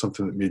your life,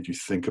 something that made you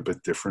think a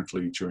bit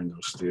differently during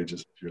those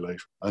stages of your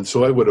life. And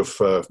so I would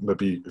have,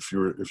 maybe if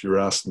you were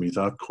asking me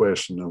that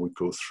question, I would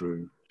go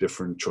through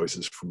different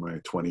choices from my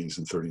 20s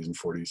and 30s and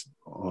 40s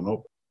on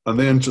up. And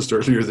then just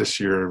earlier this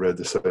year, I read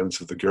The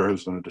Silence of the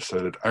Girls, and I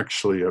decided,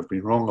 actually, I've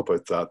been wrong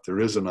about that. There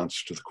is an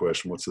answer to the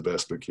question, what's the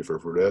best book you've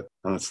ever read?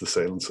 And it's The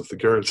Silence of the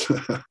Girls.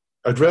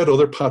 I'd read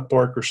other Pat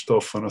Barker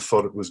stuff, and I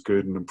thought it was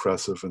good and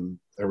impressive and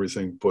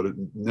everything, but it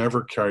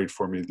never carried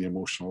for me the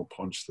emotional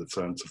punch that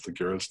Silence of the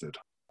Girls did.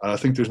 And I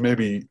think there's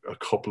maybe a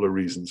couple of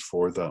reasons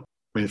for that.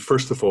 I mean,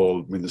 first of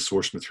all, the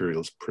source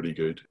material is pretty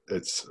good.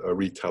 It's a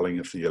retelling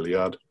of the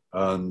Iliad.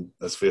 And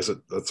let's face it,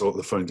 that's all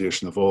the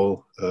foundation of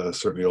all,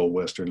 certainly all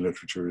Western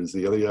literature, is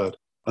the Iliad.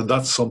 And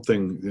that's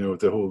something,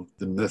 the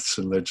myths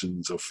and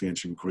legends of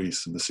ancient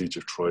Greece and the Siege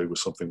of Troy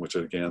was something which,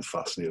 again,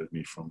 fascinated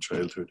me from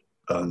childhood.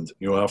 And,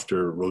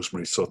 after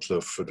Rosemary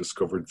Sutcliffe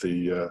discovered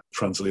the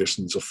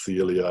translations of the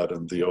Iliad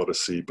and the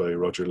Odyssey by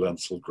Roger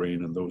Lancel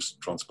Green, and those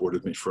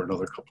transported me for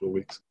another couple of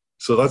weeks.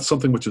 So that's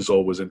something which has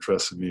always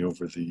interested me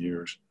over the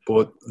years.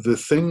 But the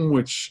thing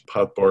which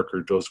Pat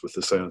Barker does with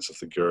The Silence of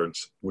the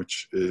Girls,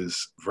 which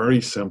is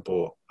very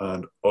simple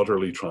and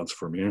utterly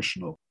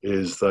transformational,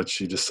 is that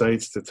she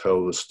decides to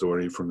tell the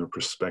story from the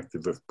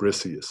perspective of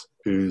Briseis,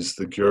 who's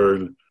the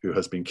girl who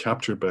has been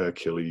captured by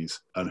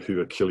Achilles and who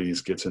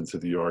Achilles gets into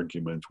the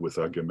argument with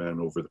Agamemnon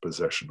over the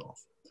possession of.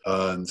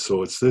 And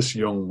so it's this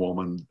young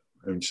woman,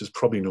 and she's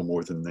probably no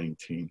more than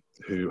 19,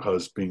 who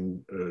has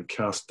been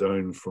cast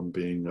down from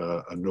being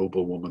a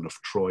noblewoman of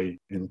Troy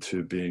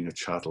into being a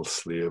chattel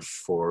slave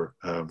for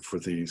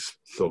these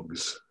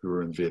thugs who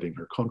are invading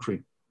her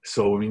country.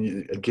 So,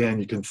 again,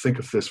 you can think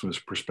of this from the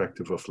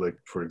perspective of, like,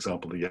 for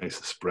example, the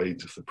Isis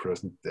brides of the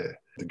present day,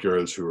 the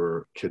girls who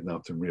are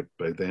kidnapped and raped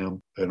by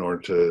them in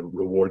order to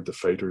reward the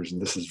fighters.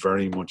 And this is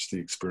very much the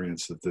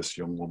experience that this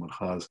young woman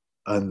has.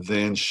 And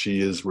then she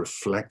is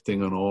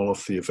reflecting on all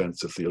of the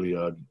events of the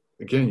Iliad,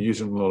 again,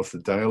 using a lot of the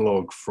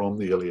dialogue from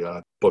the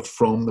Iliad, but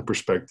from the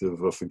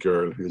perspective of a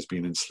girl who has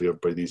been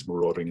enslaved by these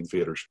marauding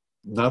invaders.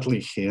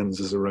 Natalie Haynes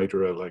is a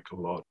writer I like a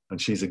lot,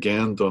 and she's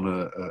again done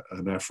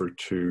an effort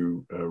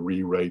to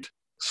retell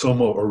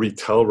some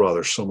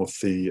of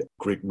the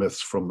Greek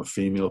myths from a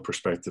female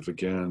perspective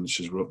again.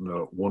 She's written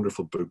a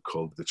wonderful book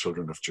called The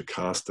Children of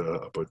Jocasta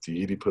about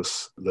the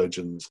Oedipus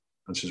legends,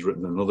 and she's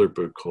written another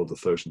book called The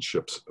Thousand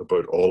Ships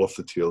about all of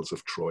the tales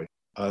of Troy.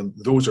 And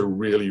those are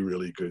really,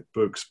 really good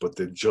books, but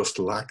they just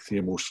lack the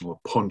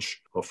emotional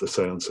punch of The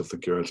Silence of the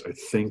Girls. I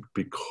think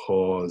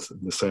because in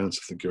The Silence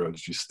of the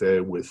Girls, you stay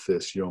with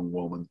this young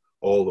woman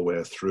all the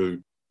way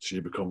through. So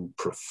you become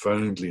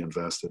profoundly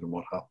invested in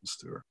what happens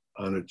to her.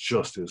 And it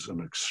just is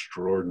an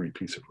extraordinary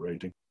piece of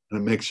writing.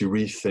 And it makes you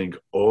rethink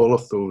all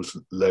of those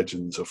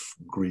legends of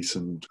Greece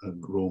and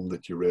Rome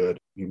that you read.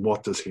 I mean,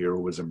 what does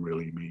heroism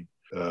really mean?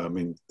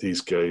 These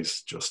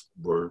guys just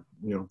were,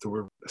 they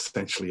were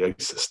essentially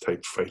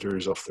ISIS-type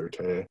fighters off their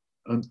day.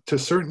 And to a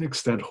certain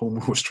extent,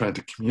 Homer was trying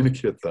to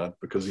communicate that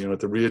because, at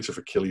the rage of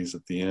Achilles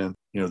at the end,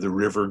 the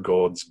river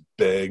gods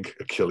beg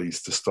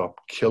Achilles to stop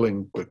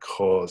killing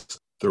because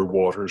their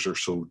waters are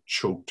so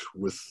choked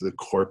with the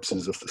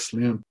corpses of the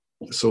slain.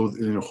 So,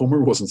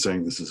 Homer wasn't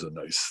saying this is a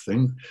nice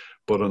thing,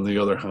 but on the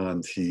other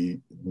hand, he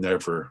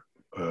never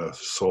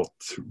sought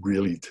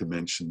to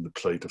mention the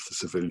plight of the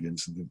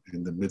civilians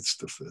in the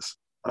midst of this.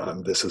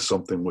 And this is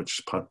something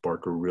which Pat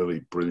Barker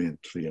really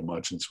brilliantly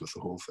imagines with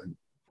the whole thing.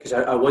 Because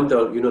I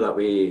wonder, that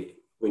way,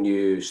 when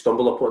you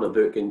stumble upon a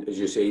book, and as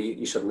you say,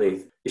 you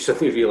suddenly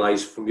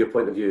realise from your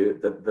point of view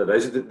that there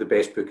is the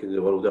best book in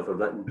the world ever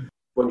written.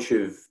 Once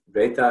you've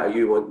read that, are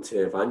you wanting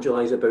to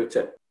evangelise about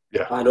it?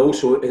 Yeah. And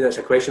also, and it's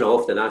a question I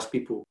often ask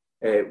people,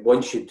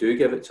 once you do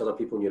give it to other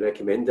people and you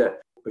recommend it,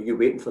 are you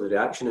waiting for the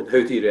reaction? And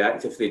how do you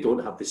react if they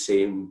don't have the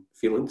same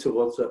feeling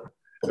towards it?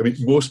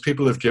 Most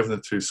people I've given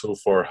it to so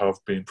far have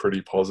been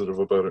pretty positive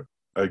about it.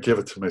 I give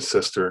it to my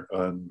sister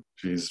and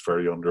she's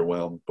very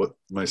underwhelmed, but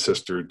my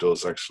sister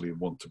does actually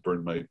want to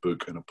burn my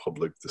book in a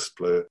public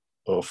display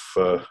of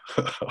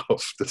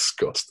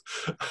disgust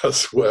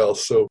as well.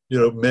 So,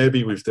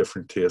 maybe we've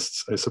different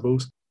tastes, I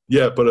suppose.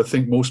 Yeah, but I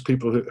think most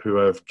people who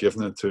I've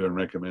given it to and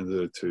recommended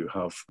it to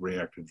have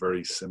reacted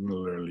very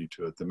similarly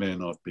to it. They may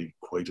not be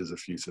quite as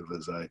effusive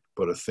as I,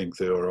 but I think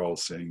they are all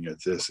saying, yeah,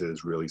 this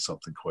is really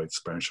something quite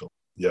special.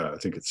 Yeah, I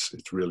think it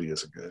really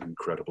is an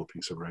incredible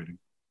piece of writing.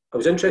 I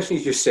was interested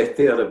you just said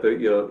there about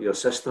your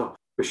sister.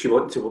 Was she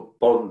wanting to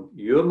burn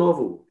your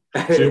novel?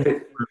 She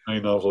wanted my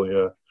novel,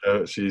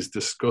 yeah. She's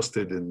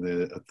disgusted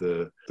at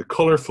the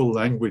colourful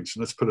language,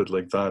 let's put it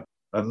like that.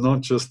 And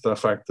not just the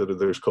fact that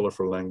there's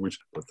colourful language,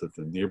 but that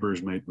the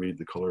neighbours might read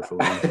the colourful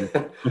language.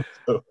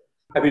 So.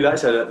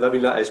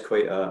 That is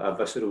quite a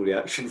visceral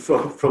reaction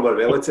from a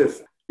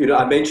relative.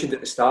 I mentioned at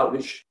the start,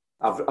 which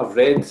I've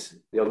read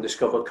The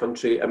Undiscovered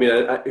Country.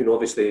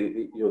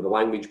 Obviously, the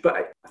language, but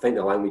I think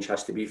the language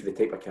has to be for the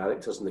type of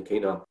characters and the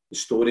kind of the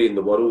story and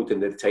the world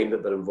and the time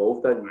that they're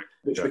involved in,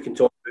 which we can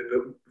talk about.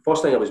 But the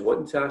first thing I was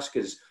wanting to ask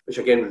is, which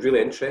again was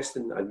really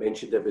interesting, I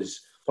mentioned it was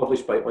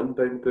published by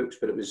Unbound Books,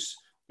 but it was,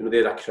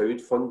 they're a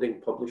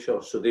crowdfunding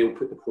publisher, so they'll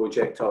put the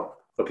project up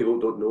for people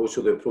who don't know.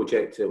 So the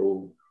project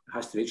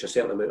has to reach a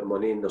certain amount of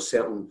money, and there's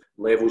certain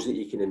levels that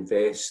you can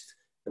invest,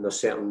 and there's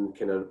certain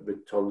kind of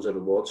returns or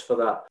rewards for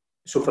that.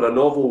 So for a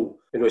novel,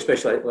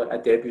 especially like a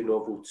debut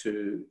novel,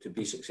 to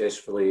be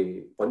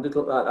successfully funded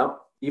like that,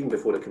 even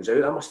before it comes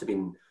out, that must have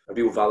been a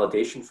real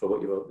validation for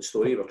the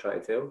story you were trying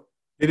to tell.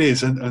 It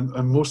is, and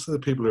most of the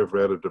people who have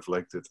read it have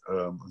liked it,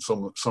 and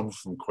some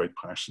of them quite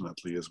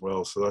passionately as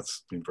well. So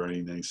that's been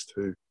very nice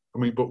too.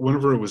 But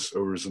whenever I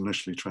was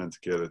initially trying to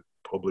get it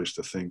published,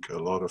 I think a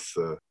lot of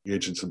the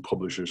agents and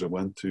publishers I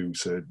went to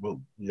said, well,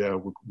 yeah,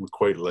 we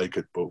quite like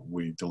it, but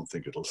we don't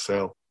think it'll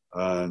sell.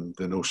 And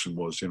the notion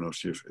was,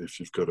 if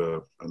you've got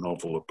a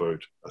novel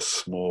about a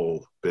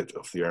small bit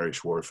of the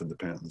Irish War of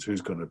Independence,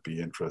 who's going to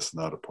be interested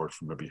in that apart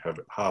from maybe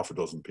half a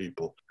dozen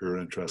people who are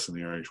interested in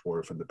the Irish War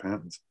of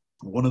Independence?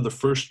 One of the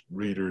first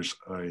readers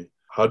I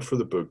had for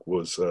the book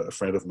was a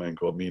friend of mine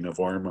called Mina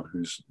Varma,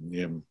 whose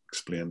name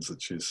explains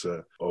that she's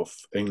of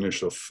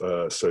English of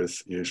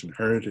South Asian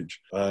heritage.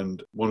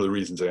 And one of the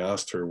reasons I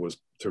asked her was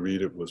to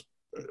read it was,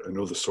 I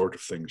know the sort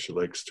of thing she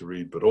likes to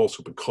read, but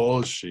also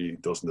because she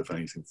doesn't have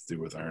anything to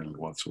do with Ireland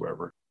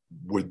whatsoever,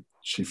 would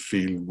she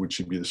be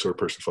the sort of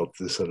person who felt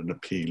this had an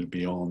appeal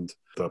beyond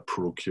that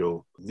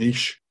parochial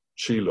niche?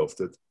 She loved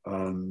it.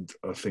 And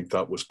I think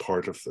that was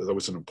that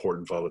was an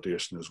important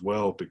validation as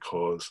well,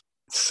 because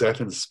it's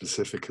set in a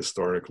specific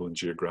historical and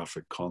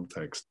geographic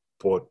context,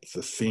 but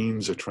the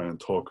themes I try and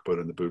talk about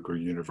in the book are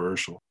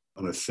universal.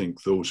 And I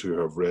think those who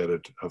have read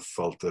it have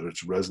felt that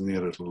it's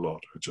resonated a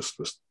lot.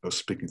 I was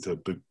speaking to a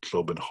book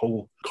club in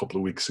Hull a couple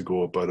of weeks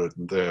ago about it,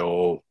 and they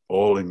all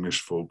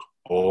English folk,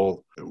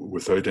 all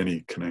without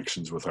any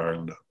connections with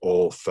Ireland,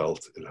 all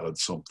felt it had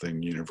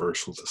something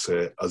universal to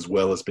say, as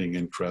well as being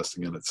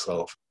interesting in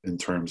itself in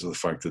terms of the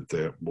fact that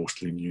they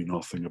mostly knew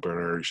nothing about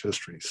Irish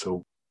history.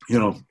 So,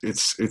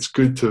 it's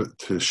good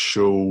to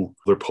show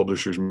their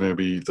publishers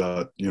maybe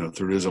that,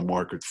 there is a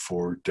market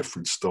for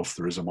different stuff.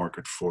 There is a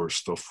market for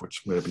stuff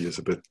which maybe is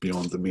a bit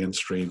beyond the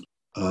mainstream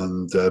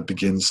and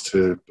begins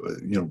to,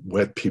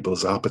 whet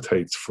people's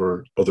appetites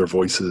for other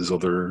voices,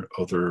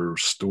 other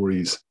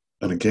stories.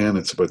 And again,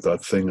 it's about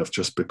that thing of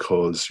just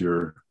because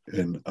you're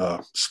in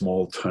a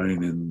small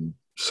town in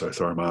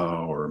South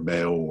Armagh or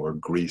Mayo or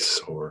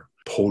Greece or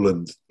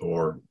Poland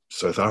or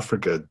South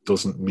Africa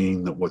doesn't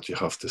mean that what you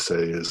have to say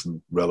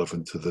isn't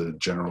relevant to the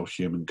general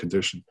human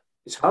condition.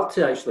 it's hard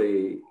to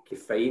actually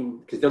define,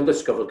 because the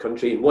Undiscovered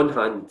Country, in one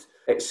hand,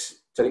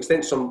 it's to an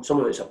extent some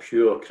of it's a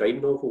pure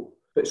crime novel,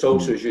 but it's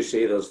also, as you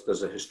say,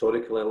 there's a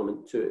historical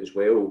element to it as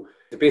well.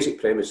 The basic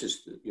premise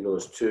is,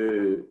 there's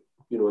two,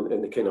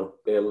 in the kind of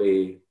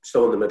early,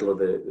 still in the middle of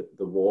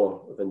the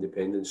War of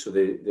Independence, so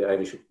the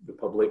Irish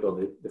Republic,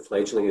 or the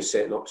fledgling, is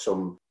setting up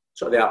some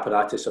sort of the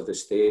apparatus of the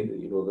state.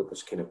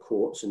 There's kind of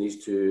courts, and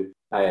these two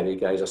IRA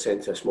guys are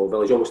sent to a small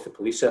village almost to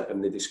police it,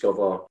 and they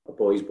discover a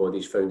boy's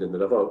body's found in the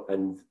river,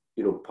 and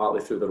partly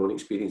through their own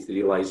experience, they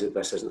realise that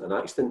this isn't an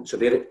accident. So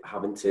they're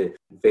having to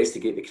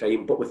investigate the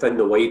crime, but within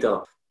the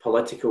wider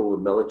political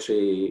and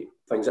military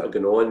things that are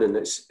going on, and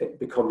it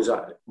becomes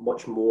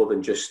much more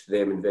than just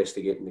them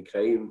investigating the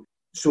crime.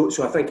 So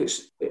I think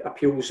it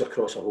appeals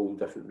across a whole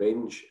different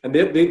range. And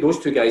those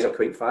two guys are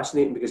quite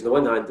fascinating, because on the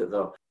one hand,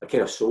 they're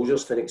kind of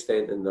soldiers to an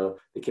extent, and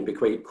they can be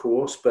quite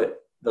coarse, but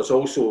there's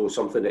also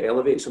something that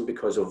elevates them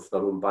because of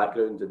their own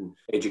background and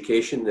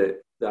education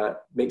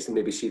that makes them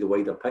maybe see the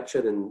wider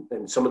picture,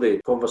 and some of the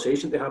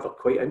conversations they have are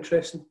quite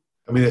interesting.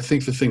 I mean, I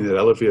think the thing that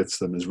elevates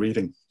them is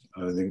reading.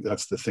 I think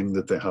that's the thing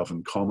that they have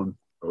in common,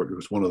 or it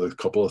was one of the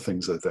couple of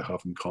things that they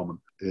have in common,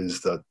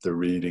 is that they're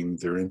reading,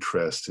 they're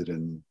interested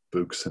in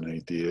books and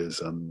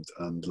ideas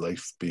and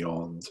life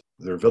beyond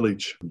their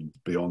village,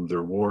 beyond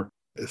their war.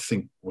 I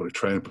think what I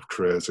try and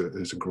portray is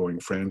a growing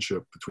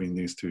friendship between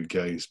these two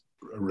guys,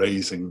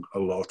 arising a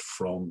lot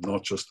from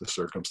not just the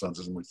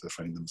circumstances in which they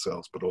find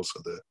themselves, but also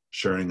the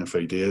sharing of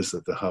ideas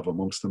that they have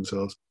amongst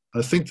themselves.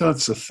 I think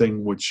that's a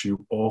thing which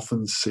you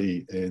often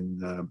see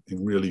in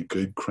really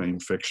good crime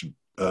fiction.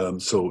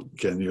 So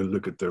again, you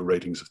look at the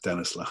writings of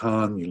Dennis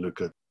Lehane, you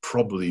look at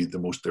probably the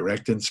most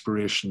direct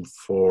inspiration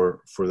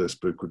for this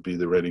book would be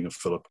the writing of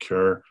Philip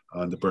Kerr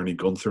and the Bernie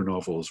Gunther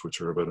novels,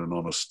 which are about an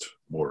honest,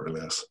 more or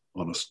less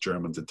honest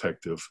German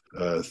detective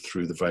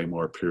through the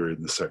Weimar period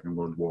and the Second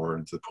World War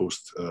and the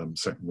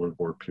post-Second World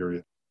War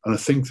period. And I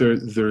think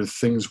there are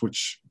things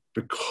which,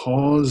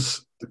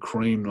 because the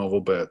crime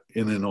novel bit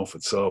in and of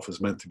itself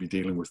is meant to be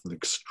dealing with an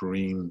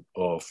extreme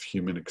of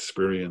human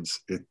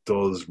experience, it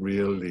does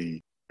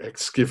really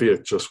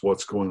excavate just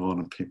what's going on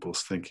in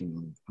people's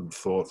thinking and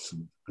thoughts,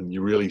 and you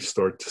really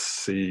start to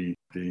see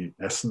the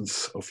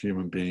essence of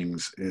human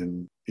beings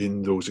in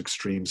those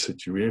extreme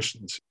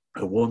situations.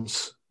 I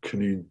once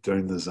canoed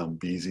down the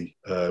Zambezi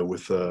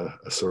with a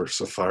sort of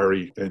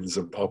safari in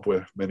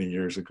Zimbabwe many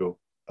years ago,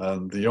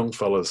 and the young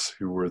fellas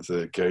who were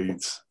the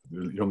guides,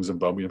 the young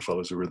Zimbabwean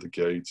fellas who were the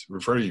guides, were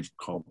very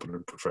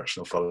competent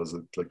professional fellas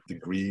with like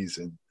degrees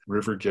in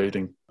river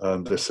guiding,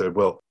 and they said,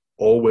 well,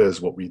 always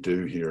what we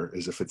do here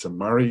is if it's a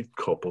married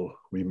couple,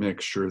 we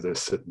make sure they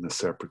sit in a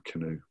separate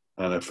canoe.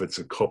 And if it's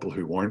a couple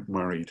who aren't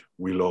married,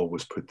 we'll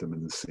always put them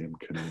in the same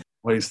canoe.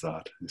 Why is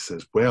that? He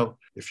says, well,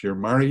 if you're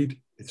married,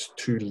 it's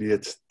too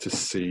late to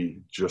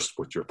see just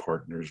what your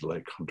partner's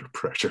like under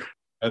pressure.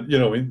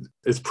 And,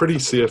 it's pretty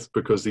safe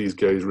because these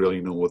guys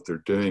really know what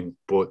they're doing,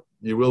 but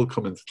you will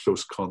come into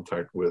close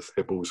contact with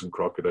hippos and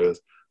crocodiles,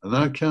 and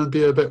that can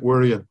be a bit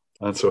worrying.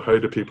 And so how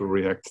do people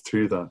react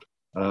to that?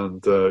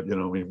 And,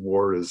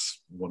 war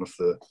is one of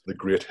the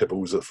great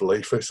hippos of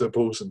life, I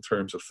suppose, in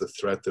terms of the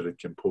threat that it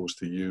can pose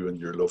to you and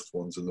your loved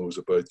ones and those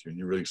about you. And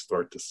you really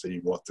start to see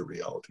what the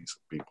realities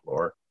of people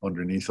are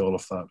underneath all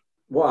of that.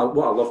 What I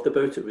loved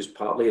about it was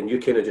partly, and you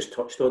kind of just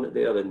touched on it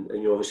there, and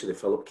obviously the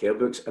Philip Kerr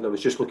books, and I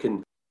was just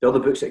looking, the other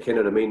books that kind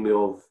of remind me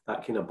of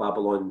that kind of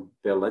Babylon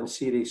Berlin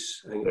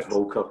series, I think it's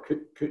Volker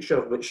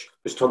Kutscher, which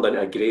was turned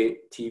into a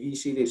great TV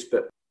series,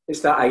 but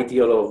it's that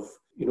idea of,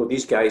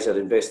 these guys are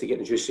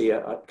investigating, as you say,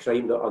 a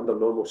crime that under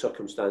normal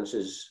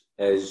circumstances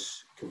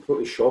is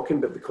completely shocking,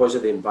 but because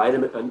of the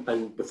environment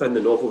and within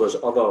the novel, there's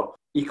other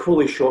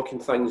equally shocking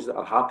things that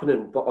are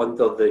happening, but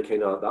under the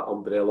kind of that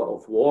umbrella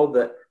of war,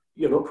 that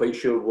you're not quite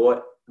sure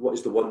what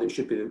is the one that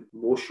should be the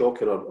most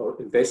shocking or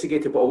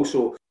investigated, but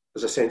also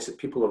there's a sense that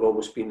people have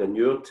almost been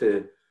inured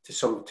to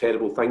some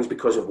terrible things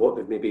because of what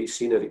they've maybe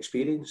seen or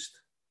experienced.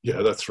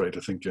 Yeah, that's right.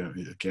 I think,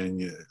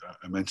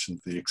 I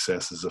mentioned the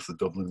excesses of the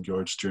Dublin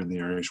Guards during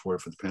the Irish War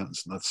of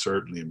Independence, and that's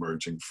certainly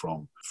emerging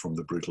from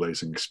the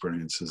brutalising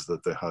experiences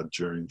that they had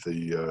during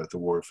the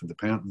War of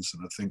Independence.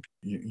 And I think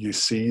you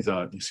see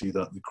that in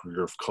the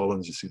career of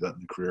Collins, you see that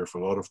in the career of a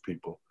lot of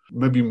people.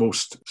 Maybe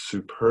most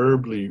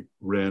superbly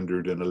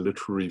rendered in a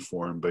literary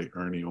form by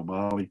Ernie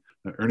O'Malley.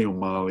 Now, Ernie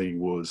O'Malley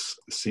was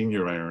a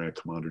senior IRA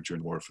commander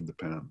during the War of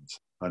Independence,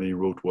 and he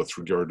wrote what's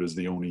regarded as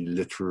the only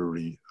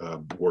literary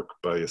work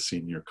by a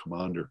senior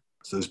commander.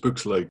 So there's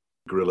books like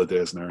Guerrilla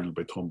Days in Ireland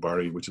by Tom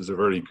Barry, which is a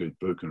very good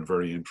book and a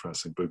very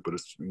interesting book, but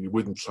you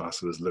wouldn't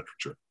class it as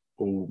literature.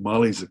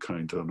 O'Malley's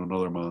account on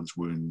Another Man's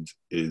Wound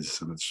is,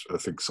 and it's, I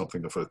think,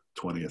 something of a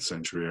 20th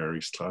century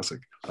Irish classic.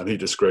 And he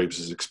describes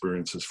his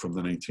experiences from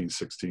the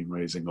 1916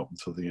 Rising up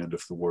until the end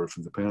of the War of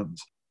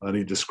Independence. And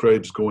he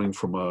describes going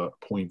from a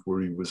point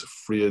where he was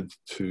afraid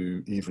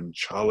to even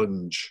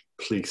challenge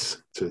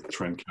police to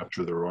try and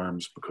capture their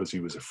arms because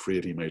he was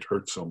afraid he might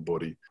hurt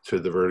somebody, to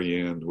the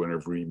very end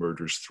whenever he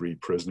murders 3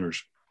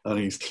 prisoners. And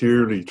he's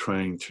clearly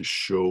trying to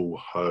show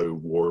how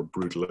war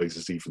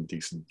brutalizes even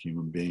decent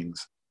human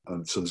beings.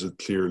 And so there's a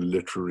clear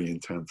literary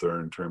intent there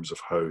in terms of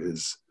how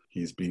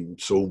he's been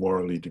so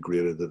morally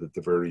degraded that at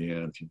the very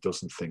end he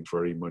doesn't think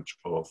very much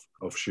of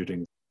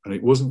shooting. And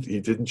he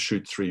didn't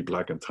shoot 3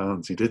 black and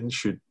tans. He didn't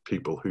shoot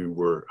people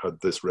who had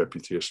this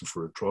reputation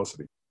for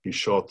atrocity. He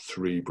shot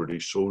 3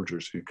 British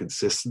soldiers who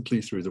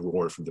consistently through the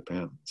War of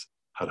Independence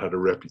had a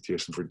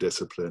reputation for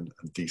discipline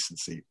and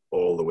decency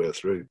all the way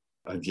through.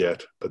 And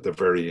yet, at the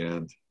very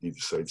end, he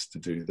decides to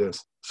do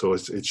this. So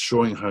it's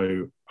showing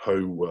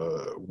how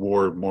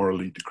war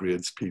morally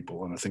degrades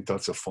people, and I think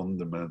that's a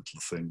fundamental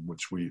thing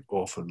which we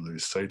often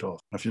lose sight of.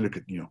 If you look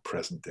at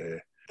present day,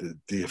 the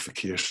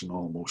deification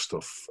almost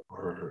of,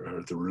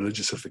 or the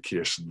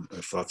religiousification,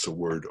 if that's a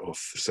word, of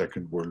the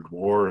Second World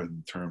War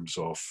in terms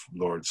of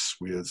large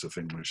swathes of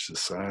English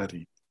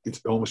society,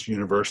 it's almost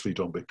universally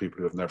done by people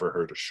who have never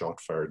heard a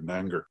shot fired in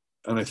anger.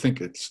 And I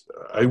think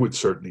I would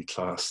certainly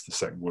class the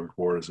Second World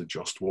War as a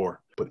just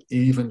war. But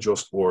even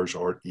just wars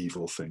are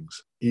evil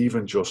things.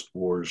 Even just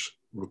wars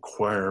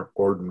require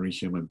ordinary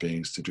human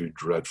beings to do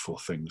dreadful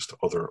things to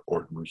other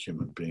ordinary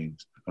human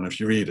beings. And if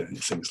you read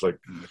things like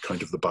an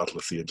account of the Battle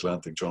of the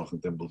Atlantic, Jonathan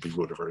Dimbleby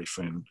wrote a very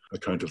fine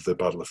account of the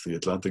Battle of the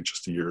Atlantic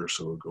just a year or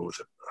so ago.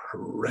 The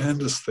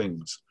horrendous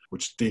things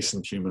which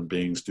decent human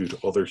beings do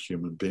to other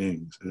human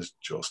beings is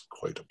just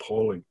quite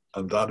appalling.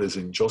 And that is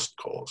in just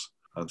cause.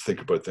 And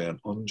think about then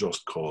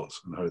unjust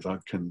cause and how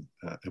that can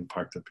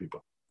impact on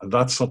people. And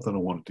that's something I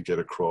wanted to get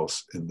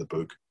across in the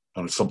book.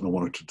 And it's something I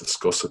wanted to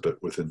discuss a bit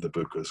within the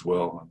book as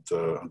well.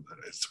 And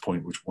it's a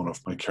point which one of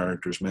my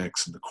characters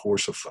makes in the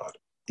course of that.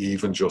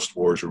 Even just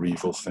wars are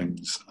evil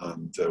things.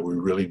 And we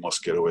really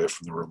must get away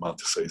from the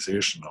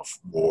romanticization of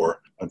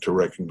war and to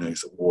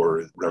recognize that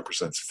war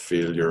represents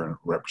failure and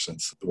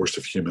represents the worst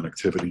of human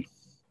activity.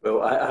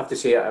 Well, I have to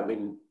say, I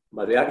mean,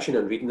 my reaction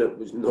on reading it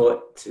was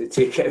not to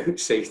take it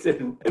outside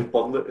and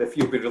burn it, if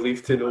you'll be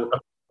relieved to know.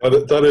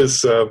 That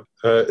is,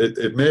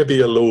 it may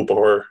be a low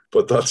bar,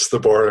 but that's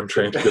the bar I'm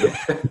trying to get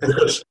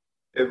at.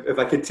 If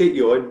I could take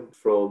you on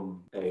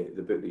from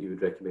the book that you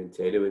would recommend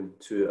to anyone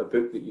to a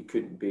book that you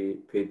couldn't be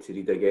paid to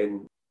read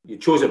again. You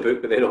chose a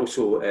book, but then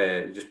also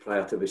just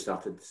prior to we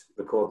started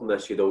recording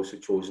this, you'd also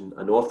chosen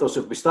an author.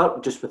 So if we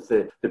start just with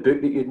the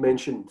book that you'd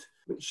mentioned,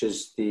 which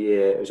is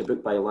it was a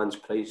book by Lance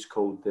Price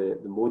called The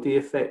Modi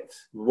Effect.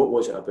 What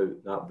was it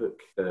about that book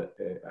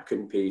that I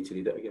couldn't pay you to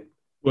read it again?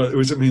 Well, there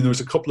was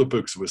a couple of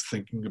books I was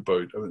thinking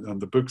about,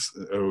 and the books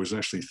I was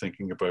initially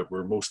thinking about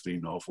were mostly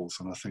novels.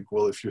 And I think,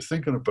 well, if you're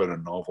thinking about a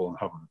novel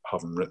and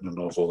haven't written a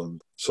novel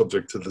and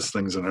subject to the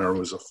slings and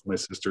arrows of my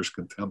sister's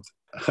contempt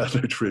and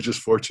outrageous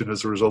fortune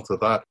as a result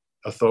of that,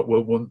 I thought,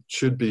 well, one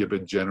should be a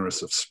bit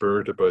generous of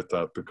spirit about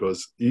that,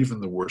 because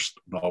even the worst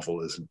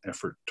novel is an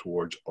effort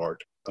towards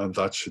art, and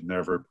that should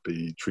never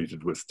be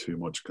treated with too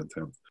much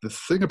contempt. The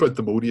thing about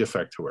The Modi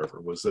Effect,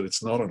 however, was that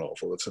it's not a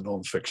novel, it's a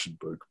non-fiction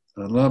book.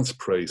 And Lance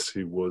Price,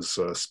 who was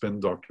a spin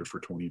doctor for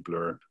Tony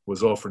Blair,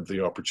 was offered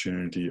the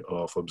opportunity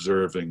of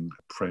observing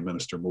Prime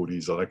Minister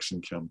Modi's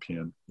election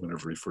campaign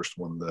whenever he first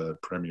won the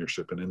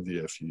premiership in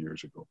India a few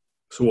years ago.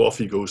 So off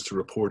he goes to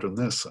report on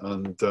this.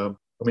 And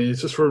you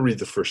just sort of read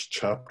the first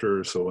chapter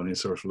or so, and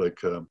he's sort of like,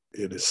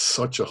 it is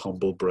such a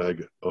humble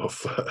brag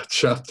of a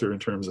chapter in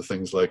terms of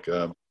things like,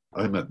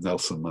 I met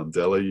Nelson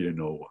Mandela,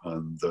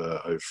 and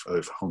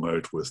I've hung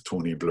out with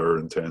Tony Blair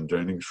in 10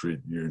 Downing Street,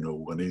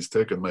 and he's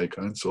taken my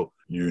counsel,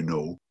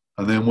 And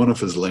then one of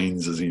his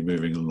lines as he's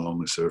moving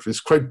along is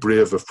it's quite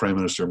brave of Prime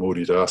Minister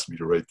Modi to ask me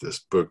to write this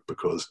book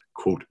because,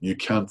 quote, you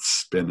can't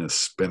spin a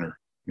spinner.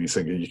 And he's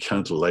thinking, you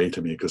can't lie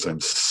to me because I'm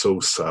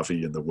so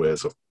savvy in the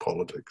ways of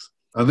politics.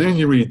 And then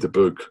you read the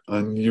book,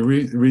 and you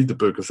read the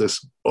book of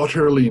this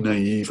utterly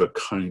naive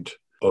account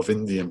of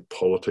Indian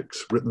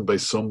politics written by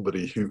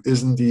somebody who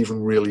isn't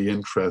even really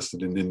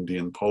interested in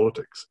Indian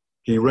politics.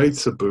 He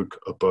writes a book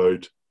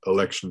about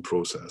election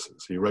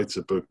processes. He writes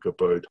a book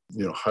about,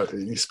 how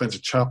he spends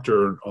a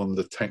chapter on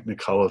the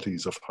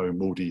technicalities of how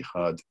Modi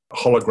had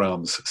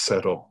holograms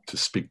set up to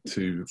speak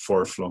to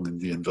far-flung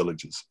Indian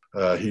villages.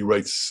 He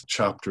writes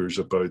chapters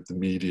about the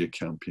media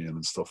campaign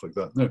and stuff like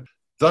that. Now,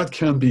 that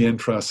can be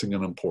interesting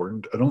and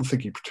important. I don't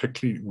think he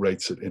particularly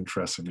writes it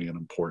interestingly and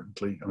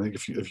importantly. I think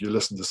if you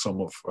listen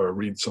to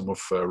read some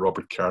of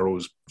Robert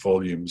Caro's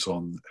volumes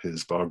on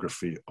his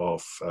biography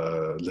of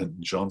Lyndon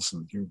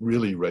Johnson, he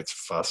really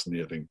writes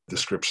fascinating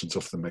descriptions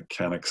of the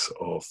mechanics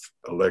of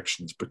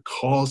elections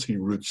because he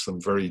roots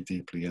them very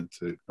deeply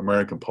into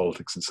American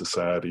politics and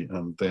society,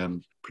 and then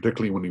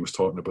particularly when he was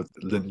talking about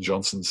Lyndon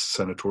Johnson's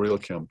senatorial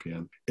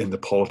campaign in the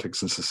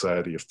politics and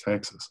society of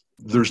Texas.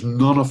 There's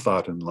none of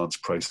that in Lance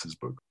Price's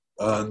book.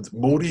 And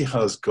Modi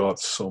has got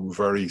some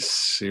very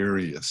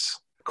serious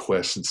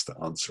questions to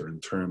answer in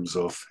terms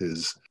of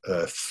his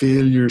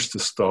failures to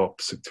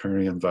stop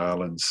sectarian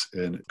violence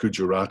in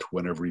Gujarat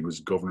whenever he was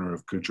governor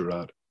of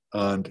Gujarat,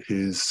 and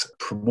his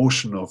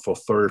promotion of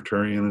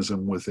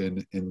authoritarianism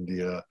within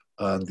India,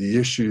 and the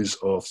issues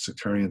of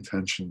sectarian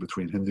tension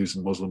between Hindus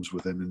and Muslims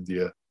within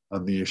India,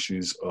 and the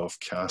issues of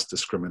caste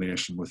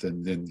discrimination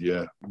within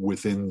India,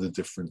 within the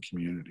different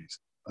communities.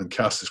 And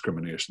caste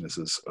discrimination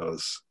is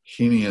as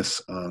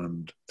heinous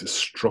and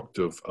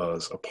destructive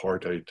as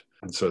apartheid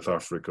in South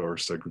Africa or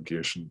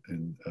segregation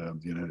in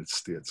the United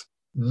States.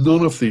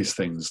 None of these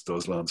things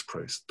does Lance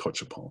Price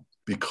touch upon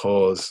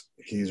because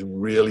he's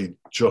really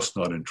just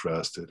not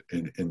interested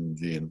in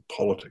Indian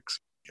politics.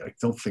 I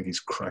don't think he's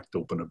cracked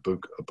open a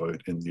book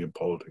about Indian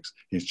politics.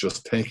 He's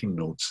just taking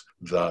notes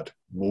that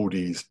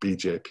Modi's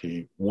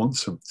BJP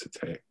wants him to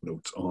take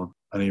notes on,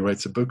 and he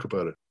writes a book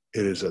about it.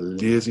 It is a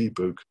lazy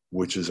book,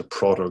 which is a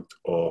product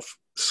of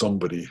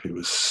somebody who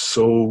is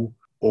so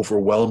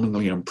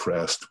overwhelmingly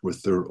impressed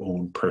with their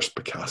own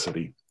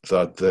perspicacity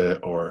that they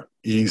are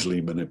easily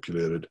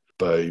manipulated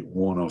by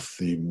one of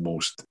the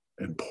most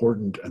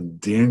important and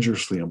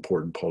dangerously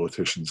important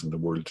politicians in the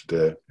world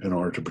today in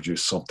order to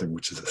produce something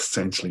which is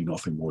essentially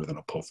nothing more than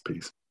a puff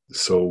piece.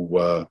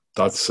 So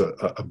that's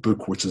a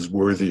book which is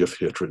worthy of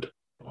hatred,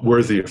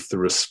 worthy of the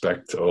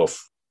respect of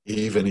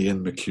even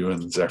Ian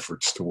McEwan's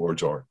efforts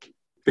towards art.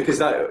 Because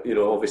that,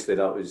 obviously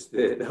that was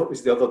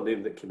the other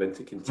name that came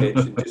into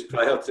contention just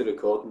prior to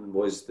recording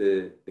was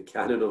the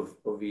canon of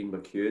Ian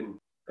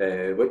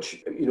McEwan,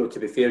 which, to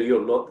be fair,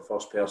 you're not the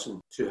first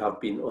person to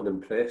have been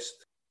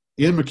unimpressed.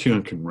 Ian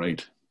McEwan can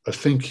write. I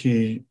think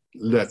he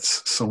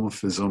lets some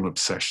of his own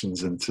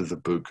obsessions into the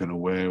book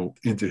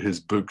into his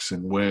books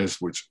in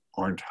ways which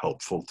aren't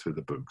helpful to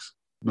the books.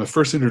 My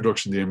first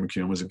introduction to Ian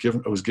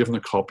McEwan I was given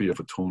a copy of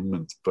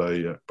Atonement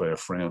by a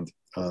friend,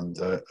 and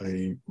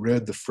I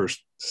read the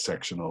first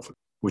section of it,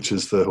 which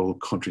is the whole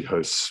country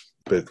house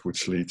bit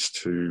which leads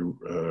to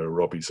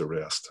Robbie's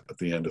arrest at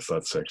the end of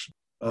that section.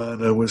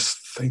 And I was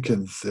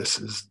thinking, this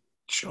is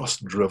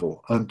just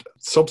drivel. And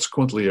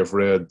subsequently I've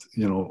read,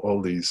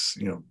 all these,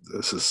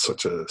 this is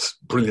such a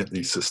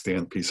brilliantly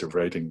sustained piece of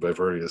writing by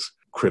various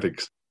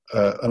critics.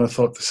 And I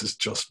thought, this is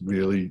just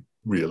really,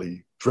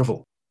 really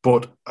drivel.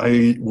 But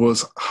I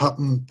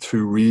happened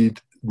to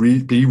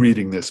be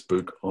reading this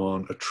book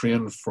on a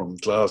train from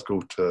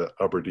Glasgow to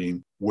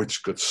Aberdeen,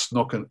 which got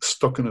stuck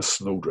in a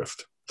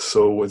snowdrift.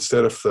 So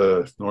instead of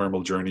the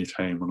normal journey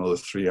time, another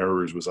 3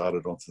 hours was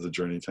added onto the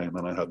journey time,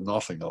 and I had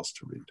nothing else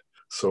to read.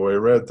 So I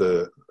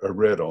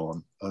read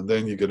on, and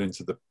then you get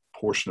into the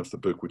portion of the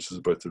book which is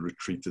about the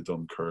retreat to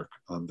Dunkirk,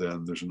 and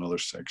then there's another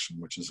section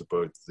which is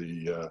about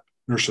the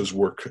nurses'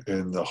 work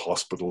in the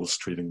hospitals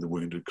treating the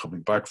wounded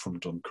coming back from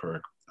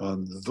Dunkirk,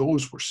 and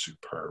those were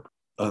superb.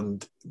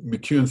 And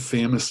McEwan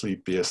famously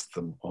based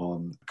them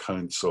on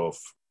accounts of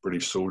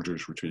British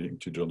soldiers retreating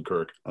to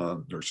Dunkirk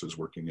and nurses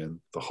working in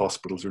the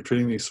hospitals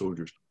retreating these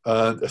soldiers.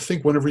 And I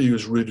think whenever he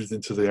was rooted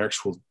into the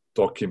actual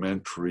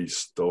documentary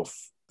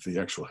stuff, the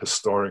actual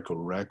historical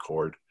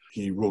record,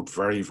 he wrote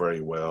very,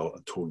 very well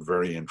and told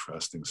very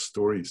interesting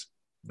stories.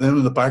 Then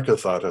in the back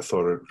of that, I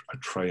thought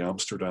I'd try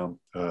Amsterdam,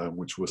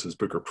 which was his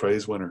Booker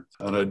Prize winner.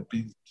 And I'd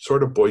been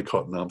sort of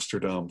boycotting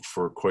Amsterdam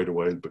for quite a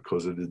while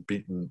because it had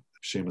beaten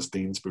Seamus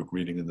Dean's book,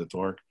 Reading in the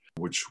Dark,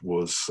 which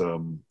was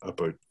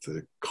about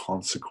the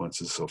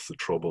consequences of the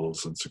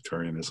Troubles and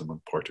sectarianism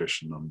and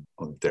partition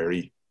on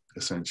Derry,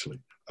 essentially,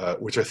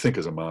 which I think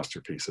is a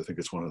masterpiece. I think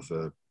it's one of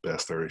the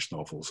best Irish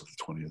novels of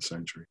the 20th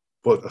century.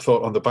 But I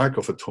thought on the back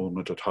of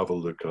Atonement, I'd have a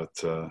look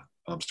at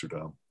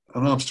Amsterdam.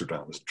 And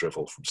Amsterdam is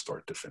drivel from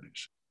start to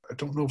finish. I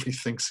don't know if he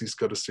thinks he's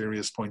got a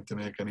serious point to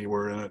make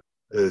anywhere in it.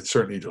 It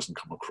certainly doesn't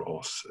come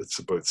across. It's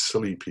about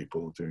silly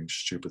people doing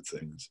stupid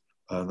things.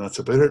 And that's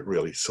about it,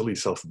 really. Silly,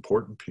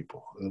 self-important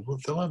people.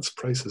 The Lance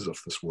Prices of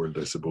this world,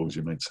 I suppose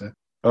you might say.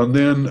 And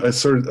then I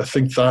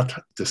think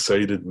that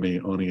decided me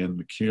on Ian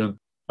McEwan.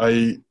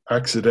 I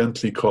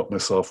accidentally caught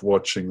myself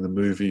watching the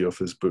movie of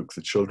his book,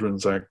 The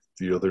Children's Act,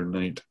 the other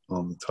night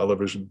on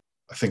television.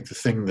 I think the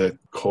thing that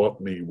caught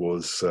me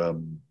was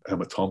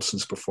Emma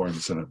Thompson's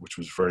performance in it, which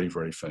was very,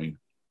 very fine.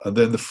 And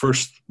then the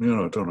first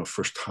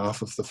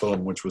half of the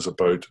film, which was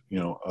about,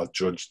 a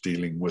judge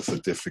dealing with a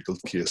difficult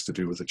case to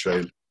do with a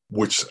child,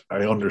 which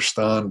I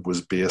understand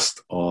was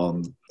based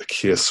on a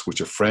case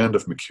which a friend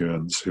of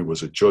McEwan's, who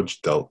was a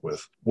judge, dealt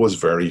with, was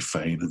very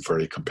fine and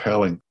very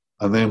compelling.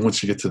 And then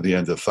once you get to the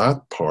end of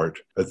that part,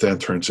 it then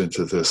turns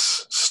into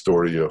this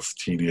story of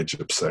teenage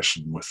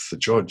obsession with the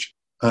judge.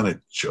 And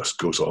it just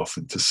goes off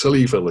into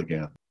Sillyville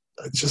again.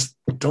 I just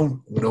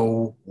don't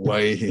know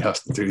why he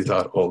has to do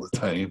that all the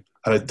time.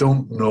 And I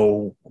don't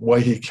know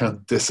why he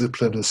can't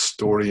discipline his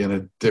story in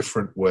a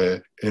different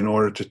way in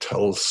order to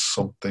tell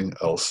something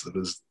else that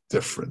is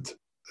different.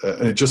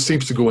 And it just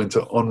seems to go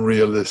into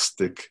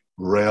unrealistic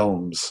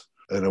realms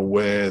in a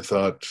way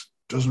that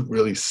doesn't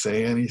really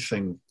say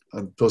anything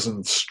and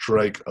doesn't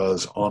strike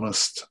as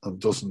honest and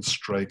doesn't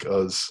strike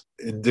as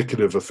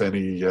indicative of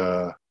any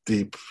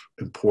deep,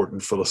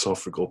 important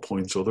philosophical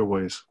points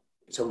otherwise.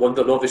 So I'm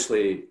wondering,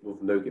 obviously,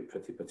 we've now got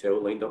Priti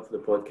Patel lined up for the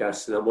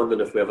podcast, and I'm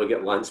wondering if we ever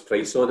get Lance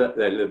Price on it,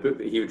 then the book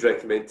that he would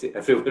recommend to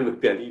everyone would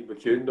be an Ian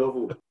McEwan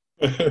novel.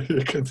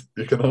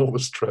 You can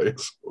always try, I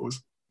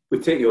suppose. I'll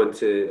take you on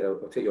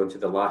to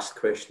the last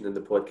question in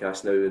the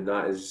podcast now, and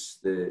that is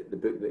the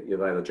book that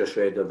you've either just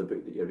read or the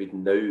book that you're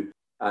reading now.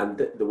 And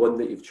the one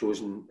that you've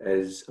chosen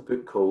is a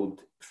book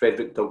called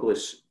Frederick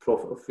Douglass,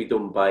 Prophet of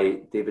Freedom by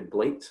David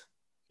Blight.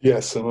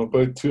 Yes, I'm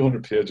about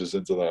 200 pages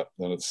into that,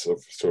 and it's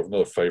sort of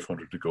another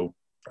 500 to go.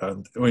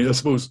 And I mean, I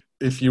suppose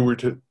if you were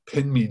to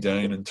pin me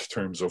down in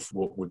terms of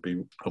what would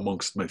be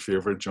amongst my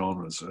favourite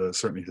genres,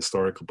 certainly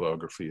historical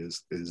biography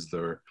is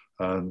there.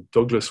 And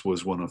Douglass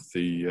was one of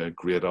the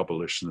great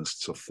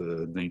abolitionists of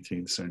the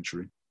 19th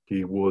century.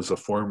 He was a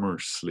former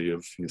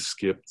slave. He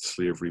escaped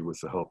slavery with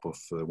the help of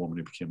a woman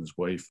who became his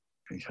wife.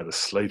 He had a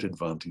slight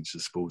advantage, I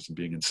suppose, in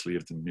being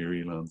enslaved in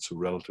Maryland, so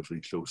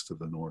relatively close to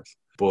the north.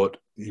 But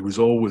he was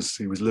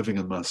living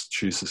in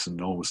Massachusetts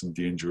and always in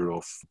danger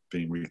of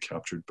being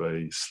recaptured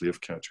by slave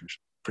catchers,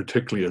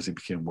 particularly as he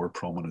became more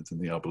prominent in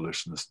the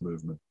abolitionist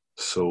movement.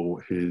 So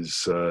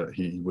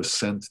he was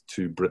sent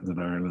to Britain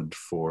and Ireland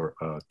for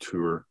a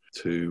tour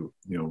to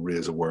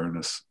raise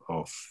awareness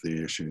of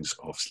the issues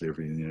of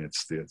slavery in the United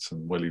States.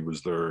 And while he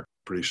was there,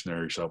 British and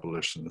Irish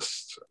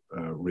abolitionists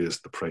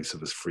raised the price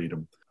of his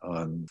freedom.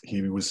 And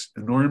he was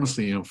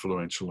enormously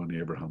influential on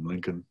Abraham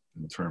Lincoln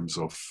in terms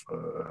of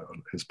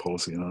his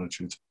policy and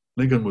attitudes.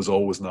 Lincoln was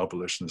always an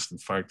abolitionist. In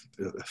fact,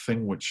 a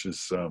thing which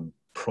is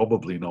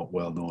probably not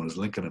well known is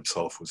Lincoln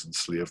himself was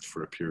enslaved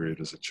for a period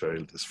as a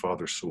child. His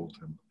father sold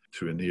him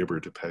to a neighbor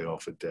to pay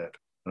off a debt.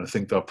 And I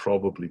think that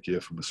probably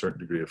gave him a certain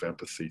degree of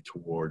empathy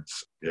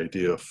towards the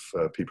idea of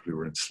people who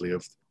were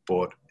enslaved.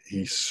 But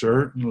he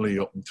certainly,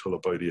 up until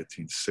about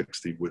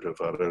 1860, would have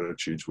had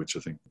attitudes which I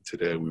think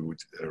today we would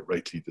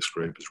rightly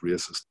describe as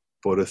racist.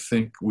 But I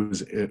think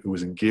it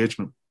was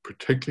engagement,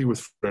 particularly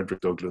with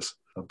Frederick Douglass,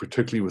 and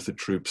particularly with the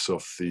troops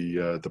of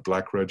the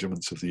black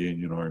regiments of the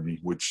Union Army,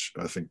 which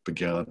I think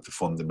began to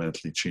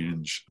fundamentally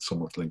change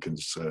some of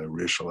Lincoln's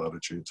racial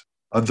attitudes.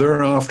 And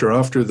thereafter,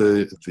 after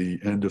the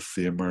end of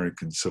the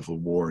American Civil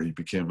War, he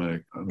became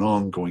an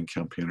ongoing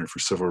campaigner for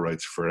civil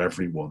rights for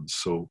everyone.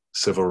 So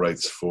civil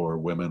rights for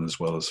women as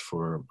well as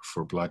for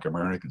black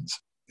Americans.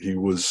 He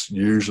was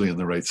usually on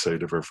the right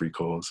side of every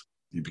cause.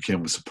 He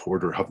became a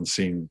supporter, having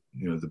seen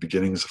the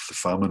beginnings of the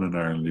famine in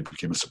Ireland, he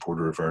became a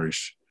supporter of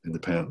Irish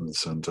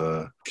independence and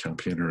a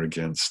campaigner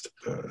against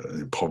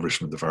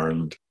impoverishment of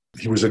Ireland.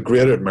 He was a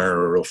great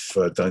admirer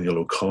of Daniel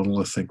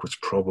O'Connell, I think,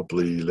 which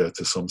probably led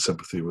to some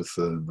sympathy with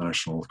the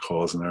national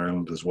cause in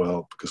Ireland as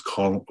well, because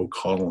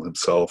O'Connell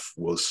himself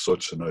was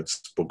such an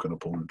outspoken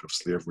opponent of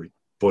slavery.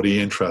 But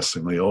he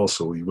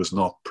was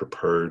not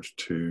prepared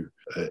to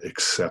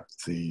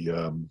accept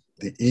the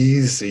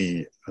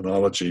easy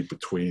analogy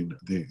between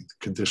the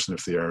condition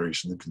of the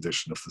Irish and the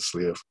condition of the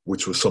slave,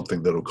 which was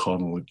something that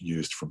O'Connell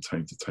used from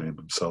time to time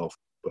himself.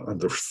 And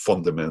there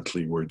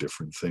fundamentally were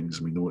different things.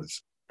 I mean,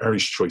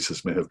 Irish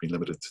choices may have been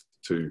limited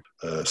to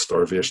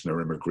starvation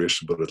or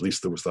immigration, but at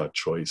least there was that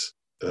choice.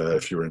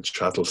 If you were in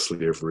chattel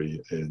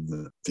slavery in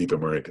the deep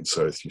American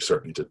South, you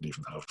certainly didn't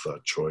even have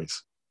that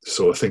choice.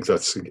 So I think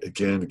that's,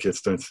 again, it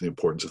gets down to the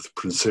importance of the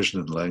precision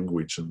in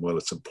language. And while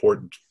it's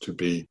important to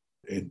be,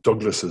 in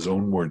Douglass's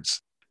own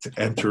words, to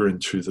enter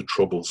into the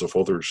troubles of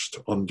others,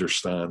 to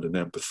understand and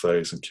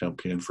empathize and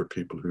campaign for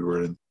people who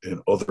are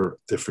in other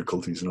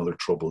difficulties and other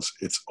troubles,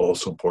 it's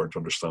also important to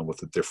understand what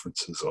the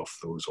differences of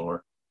those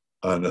are.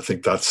 And I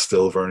think that's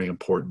still very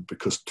important,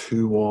 because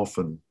too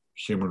often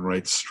human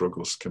rights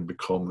struggles can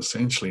become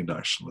essentially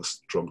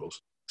nationalist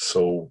struggles.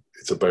 So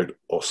it's about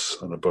us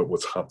and about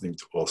what's happening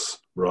to us,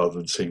 rather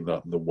than seeing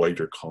that in the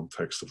wider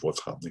context of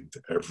what's happening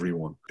to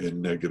everyone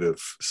in negative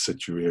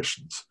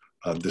situations.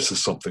 And this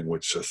is something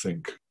which I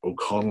think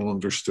O'Connell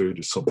understood.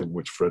 It's something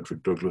which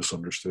Frederick Douglass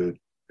understood.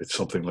 It's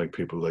something like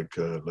people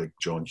like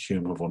John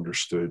Hume have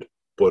understood.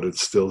 But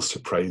it's still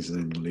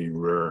surprisingly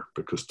rare,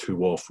 because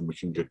too often we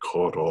can get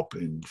caught up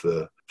in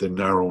the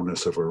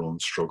narrowness of our own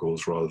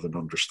struggles, rather than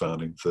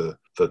understanding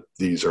that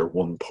these are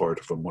one part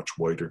of a much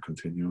wider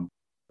continuum.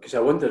 Because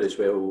I wonder as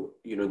well,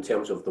 in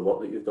terms of the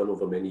work that you've done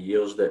over many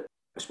years, that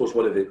I suppose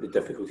one of the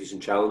difficulties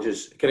and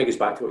challenges, it kind of goes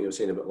back to what you were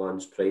saying about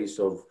Land's Prize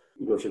of,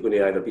 if you're going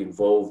to either be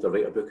involved or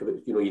write a book about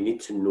it, you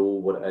need to know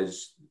what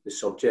is the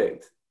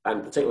subject.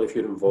 And particularly if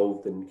you're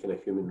involved in kind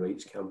of human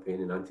rights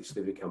campaign and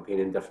anti-slavery campaign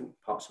in different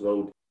parts of the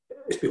world,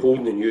 it's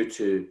beholden on you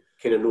to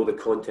kind of know the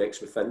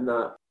context within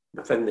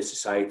the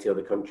society or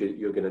the country that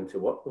you're going in to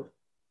work with.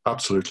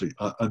 Absolutely.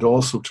 And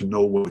also to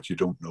know what you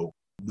don't know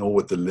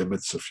what the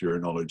limits of your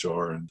knowledge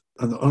are, and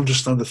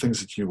understand the things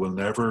that you will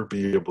never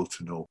be able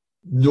to know.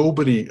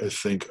 Nobody, I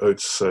think,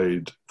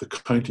 outside the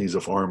counties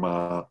of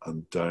Armagh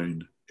and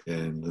Down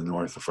in the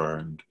north of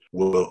Ireland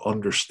will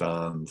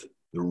understand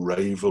the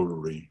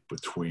rivalry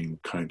between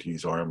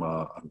counties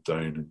Armagh and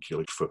Down in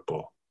Gaelic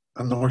football.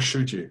 And nor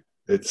should you.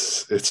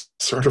 It's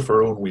sort of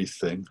our own wee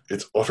thing.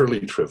 It's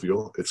utterly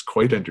trivial. It's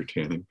quite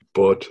entertaining,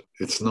 but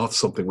it's not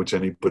something which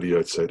anybody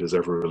outside is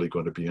ever really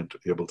going to be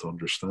able to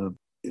understand.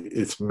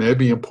 It's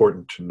maybe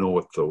important to know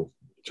it, though,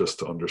 just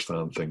to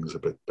understand things a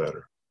bit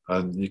better.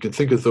 And you can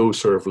think of those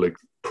sort of like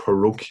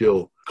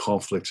parochial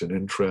conflicts and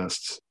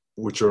interests,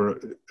 which are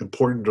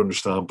important to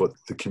understand, but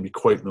they can be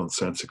quite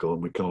nonsensical,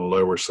 and we can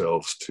allow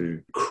ourselves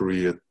to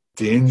create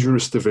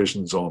dangerous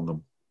divisions on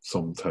them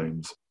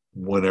sometimes,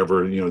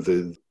 whenever,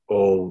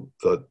 all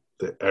that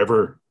they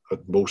ever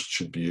at most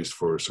should be used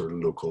for sort of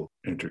local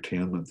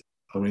entertainment.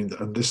 I mean,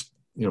 and this,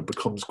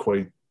 becomes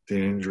quite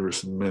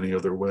dangerous in many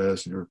other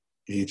ways. And you're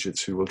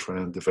Egypts who will try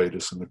and divide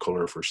us in the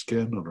colour of our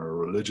skin, on our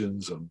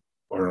religions, and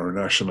or our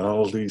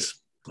nationalities.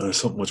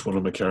 Something which one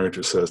of my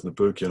characters says in the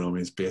book,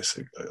 he's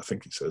basic. I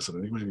think he says it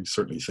anyway. He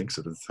certainly thinks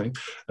it at the time.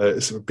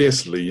 It's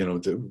basically,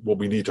 what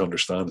we need to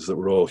understand is that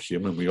we're all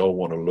human. We all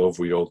want to love.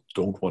 We all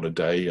don't want to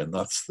die. And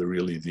that's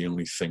really the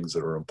only things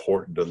that are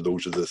important. And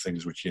those are the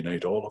things which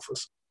unite all of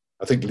us.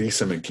 I think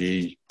Lisa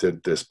McGee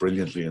did this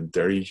brilliantly in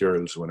Derry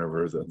Girls,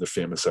 whenever the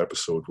famous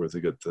episode where they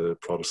get the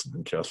Protestant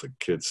and Catholic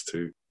kids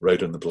to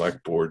write on the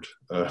blackboard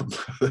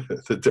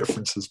the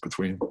differences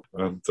between.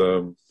 And,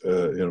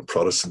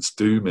 Protestants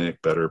do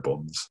make better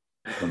buns.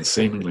 And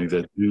seemingly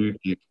they do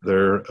keep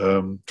their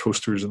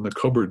toasters in the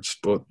cupboards.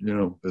 But,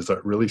 is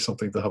that really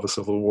something to have a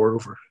civil war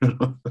over?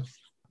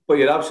 Well,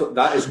 you're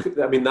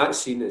absolutely, that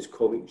scene is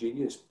comic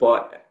genius.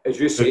 But as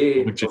you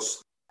say,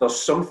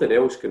 there's something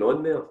else going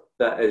on there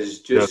that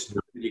is just,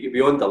 you get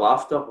beyond the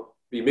laughter.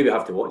 You maybe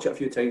have to watch it a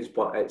few times,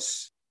 but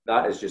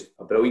that is just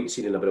a brilliant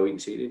scene in a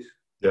brilliant series.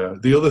 Yeah,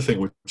 the other thing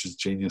which is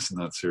genius in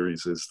that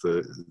series is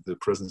the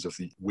presence of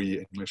the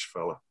wee English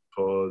fella,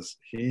 because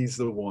he's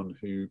the one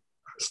who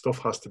stuff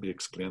has to be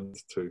explained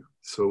to.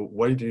 So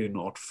why do you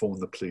not phone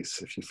the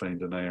police if you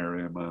find an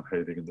IRA man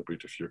hiding in the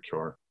boot of your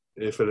car?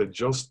 If it had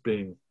just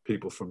been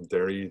people from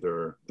Derry,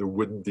 there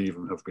wouldn't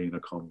even have been a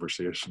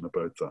conversation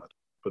about that.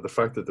 But the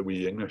fact that the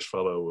wee English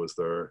fellow was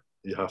there,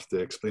 you have to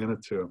explain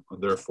it to him,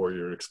 and therefore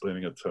you're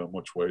explaining it to a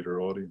much wider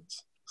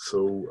audience.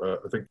 So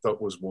I think that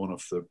was one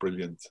of the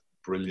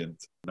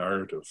brilliant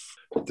narrative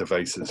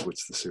devices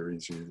which the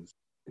series used.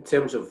 In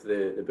terms of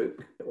the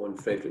book on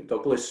Frederick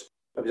Douglass,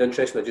 it was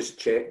interesting. I just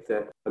checked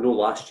that. I know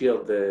last year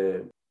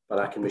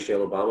Barack and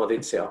Michelle Obama,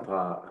 they'd set up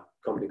a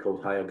company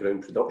called Higher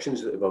Ground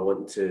Productions that they were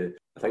wanting to,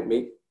 I think,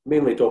 make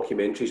mainly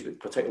documentaries, but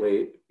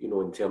particularly,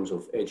 in terms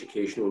of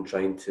educational and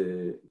trying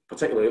to,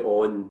 particularly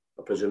on,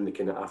 I presume, the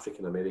kind of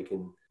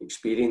African-American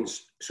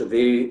experience. So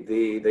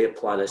their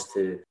plan is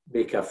to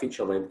make a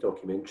feature-length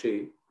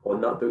documentary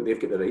on that book. They've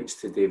got the rights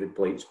to David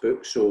Blight's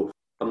book. So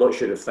I'm not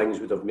sure if things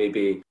would have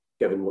maybe,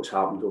 given what's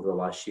happened over the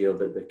last year,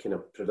 that the kind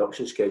of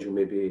production schedule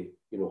may be,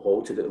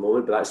 halted at the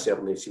moment, but that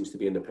certainly seems to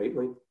be in the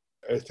pipeline.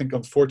 I think,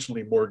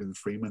 unfortunately, Morgan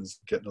Freeman's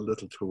getting a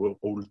little too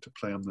old to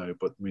play him now.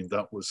 But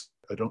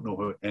I don't know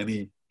how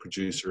any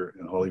producer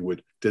in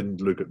Hollywood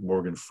didn't look at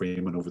Morgan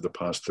Freeman over the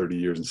past 30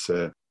 years and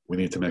say, we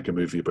need to make a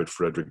movie about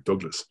Frederick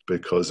Douglass,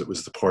 because it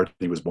was the part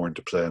he was born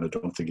to play, and I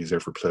don't think he's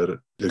ever played it.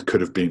 It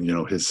could have been,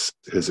 his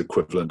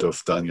equivalent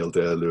of Daniel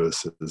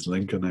Day-Lewis as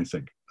Lincoln, I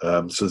think.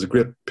 So there's a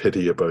great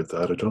pity about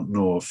that. I don't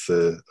know if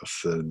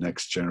the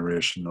next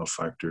generation of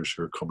actors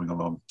who are coming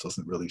along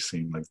doesn't really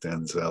seem like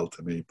Denzel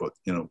to me, but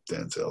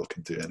Denzel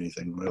can do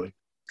anything really.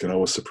 Can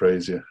always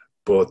surprise you.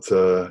 But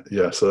so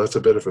that's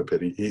a bit of a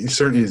pity. He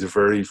certainly is a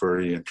very,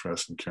 very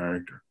interesting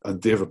character. And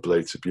David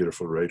Blight's a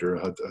beautiful writer.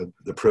 I had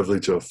the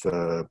privilege of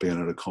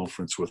being at a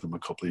conference with him a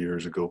couple of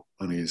years ago,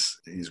 and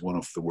he's one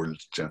of the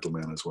world's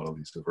gentlemen as well.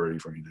 He's a very,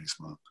 very nice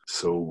man.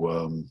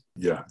 So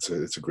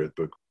it's a great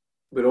book.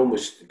 We're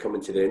almost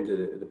coming to the end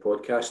of the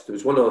podcast. There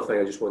was one other thing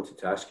I just wanted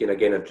to ask you, and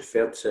again, I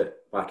referred to it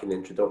back in the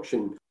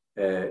introduction.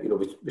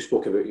 We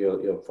spoke about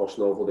your first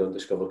novel, The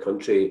Undiscovered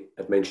Country.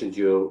 I'd mentioned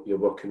you're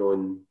working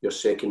on your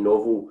second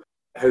novel.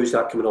 How's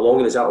that coming along,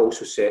 and is that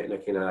also set in a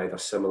kind of either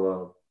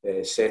similar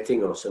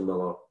setting or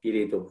similar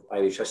period of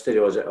Irish history,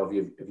 or have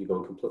you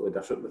gone completely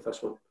different with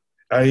this one?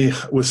 I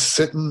was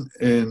sitting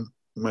in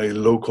my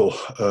local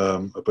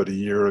about a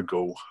year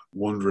ago,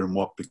 wondering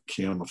what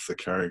became of the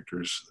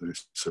characters who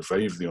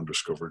survived the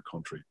Undiscovered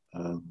Country,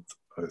 and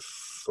I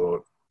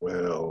thought,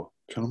 well,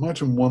 I can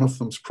imagine one of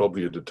them's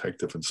probably a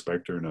detective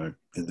inspector now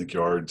in the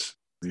Guards.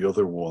 The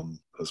other one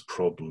has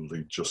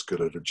probably just got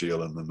out of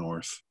jail in the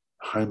north.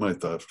 How might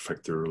that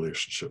affect their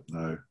relationship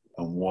now?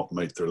 And what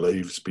might their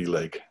lives be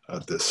like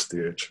at this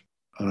stage?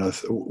 And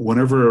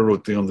whenever I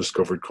wrote The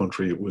Undiscovered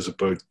Country, it was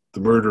about the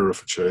murder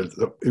of a child.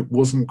 It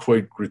wasn't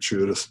quite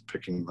gratuitous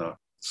picking that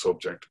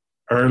subject.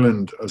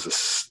 Ireland,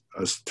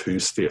 as two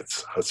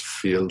states, has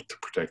failed to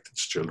protect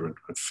its children.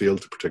 Had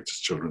failed to protect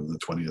its children in the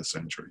 20th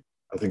century.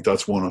 I think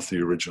that's one of the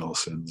original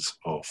sins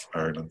of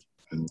Ireland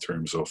in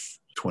terms of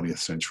 20th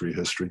century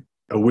history.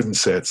 I wouldn't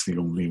say it's the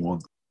only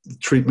one. The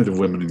treatment of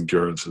women and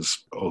girls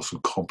has also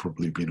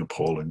comparably been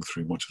appalling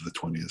through much of the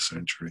 20th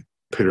century.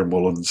 Peter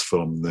Mullen's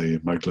film,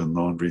 The Magdalen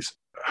Laundries,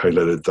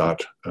 highlighted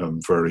that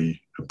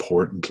very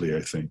importantly,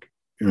 I think.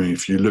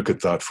 If you look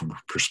at that from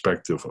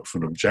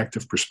an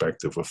objective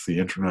perspective of the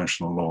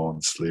international law on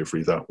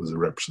slavery, that was a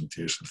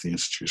representation of the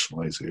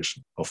institutionalization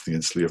of the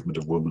enslavement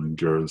of women and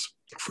girls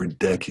for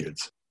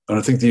decades. And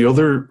I think the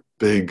other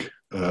big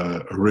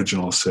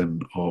original sin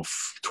of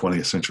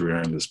 20th century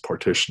Ireland is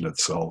partition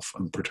itself.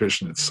 And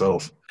partition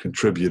itself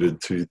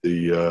contributed to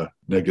the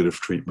negative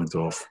treatment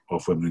of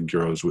women and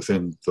girls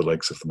within the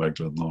likes of the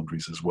Magdalen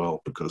Laundries as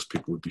well, because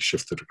people would be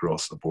shifted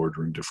across the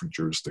border in different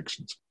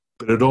jurisdictions.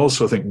 But it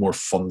also, I think, more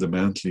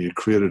fundamentally, it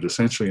created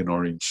essentially an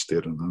orange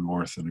state in the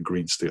north and a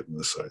green state in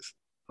the south.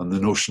 And the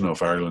notion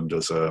of Ireland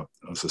as a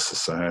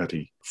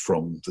society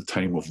from the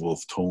time of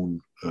Wolfe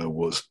Tone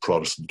was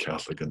Protestant,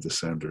 Catholic and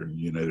dissenter,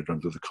 united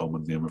under the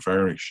common name of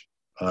Irish.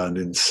 And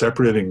in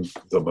separating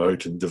them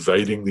out and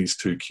dividing these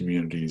two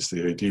communities,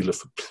 the ideal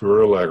of a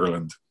plural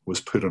Ireland was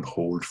put on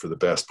hold for the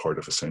best part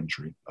of a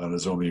century and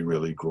is only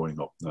really growing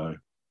up now.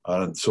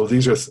 And so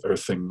these are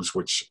things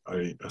which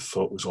I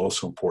thought was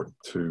also important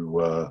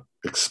to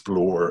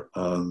explore.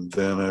 And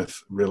then I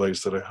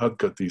realized that I had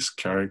got these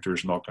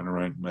characters knocking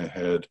around in my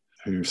head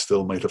who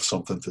still might have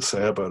something to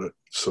say about it.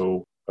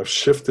 So I've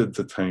shifted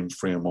the time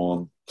frame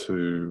on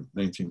to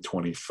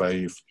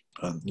 1925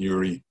 and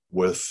Newry,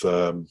 with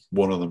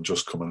one of them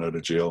just coming out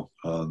of jail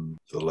and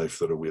the life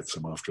that awaits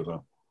him after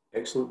that.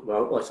 Excellent.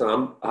 Well,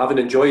 listen, I haven't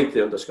enjoyed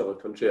The Undiscovered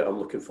Country. I'm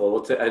looking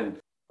forward to it, and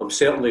I'm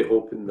certainly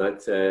hoping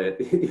that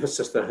your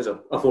sister has a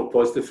more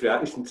positive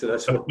reaction to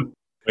this one.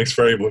 Thanks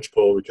very much,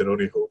 Paul. We can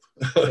only hope.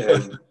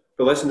 But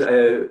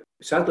listen,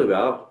 sadly we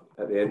are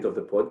at the end of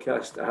the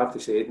podcast. I have to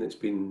say, and it's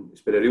been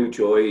a real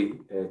joy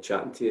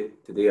chatting to you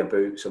today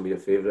about some of your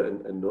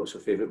favourite and not so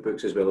favourite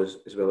books, as well as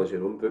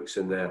your own books.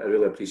 And I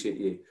really appreciate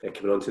you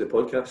coming on to the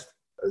podcast.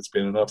 It's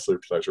been an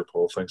absolute pleasure,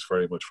 Paul. Thanks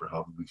very much for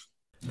having me.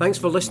 Thanks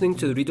for listening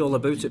to the Read All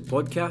About It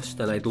podcast,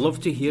 and I'd love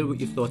to hear what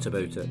you thought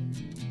about it.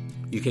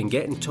 You can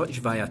get in touch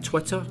via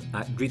Twitter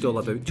at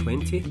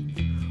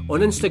ReadAllAbout20,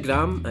 on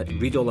Instagram at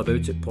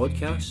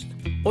ReadAllAboutItPodcast,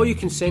 or you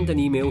can send an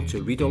email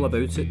to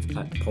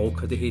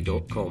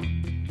readallaboutit@paulcuddihy.com.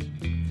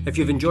 If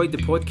you've enjoyed the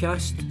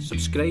podcast,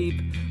 subscribe,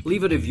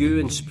 leave a review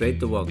and spread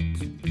the word.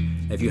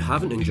 If you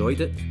haven't enjoyed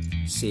it,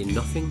 say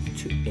nothing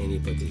to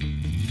anybody.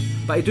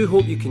 But I do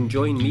hope you can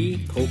join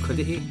me, Paul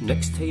Cuddihy,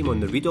 next time on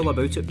the Read All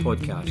About It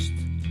podcast.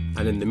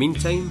 And in the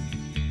meantime,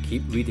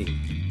 keep reading.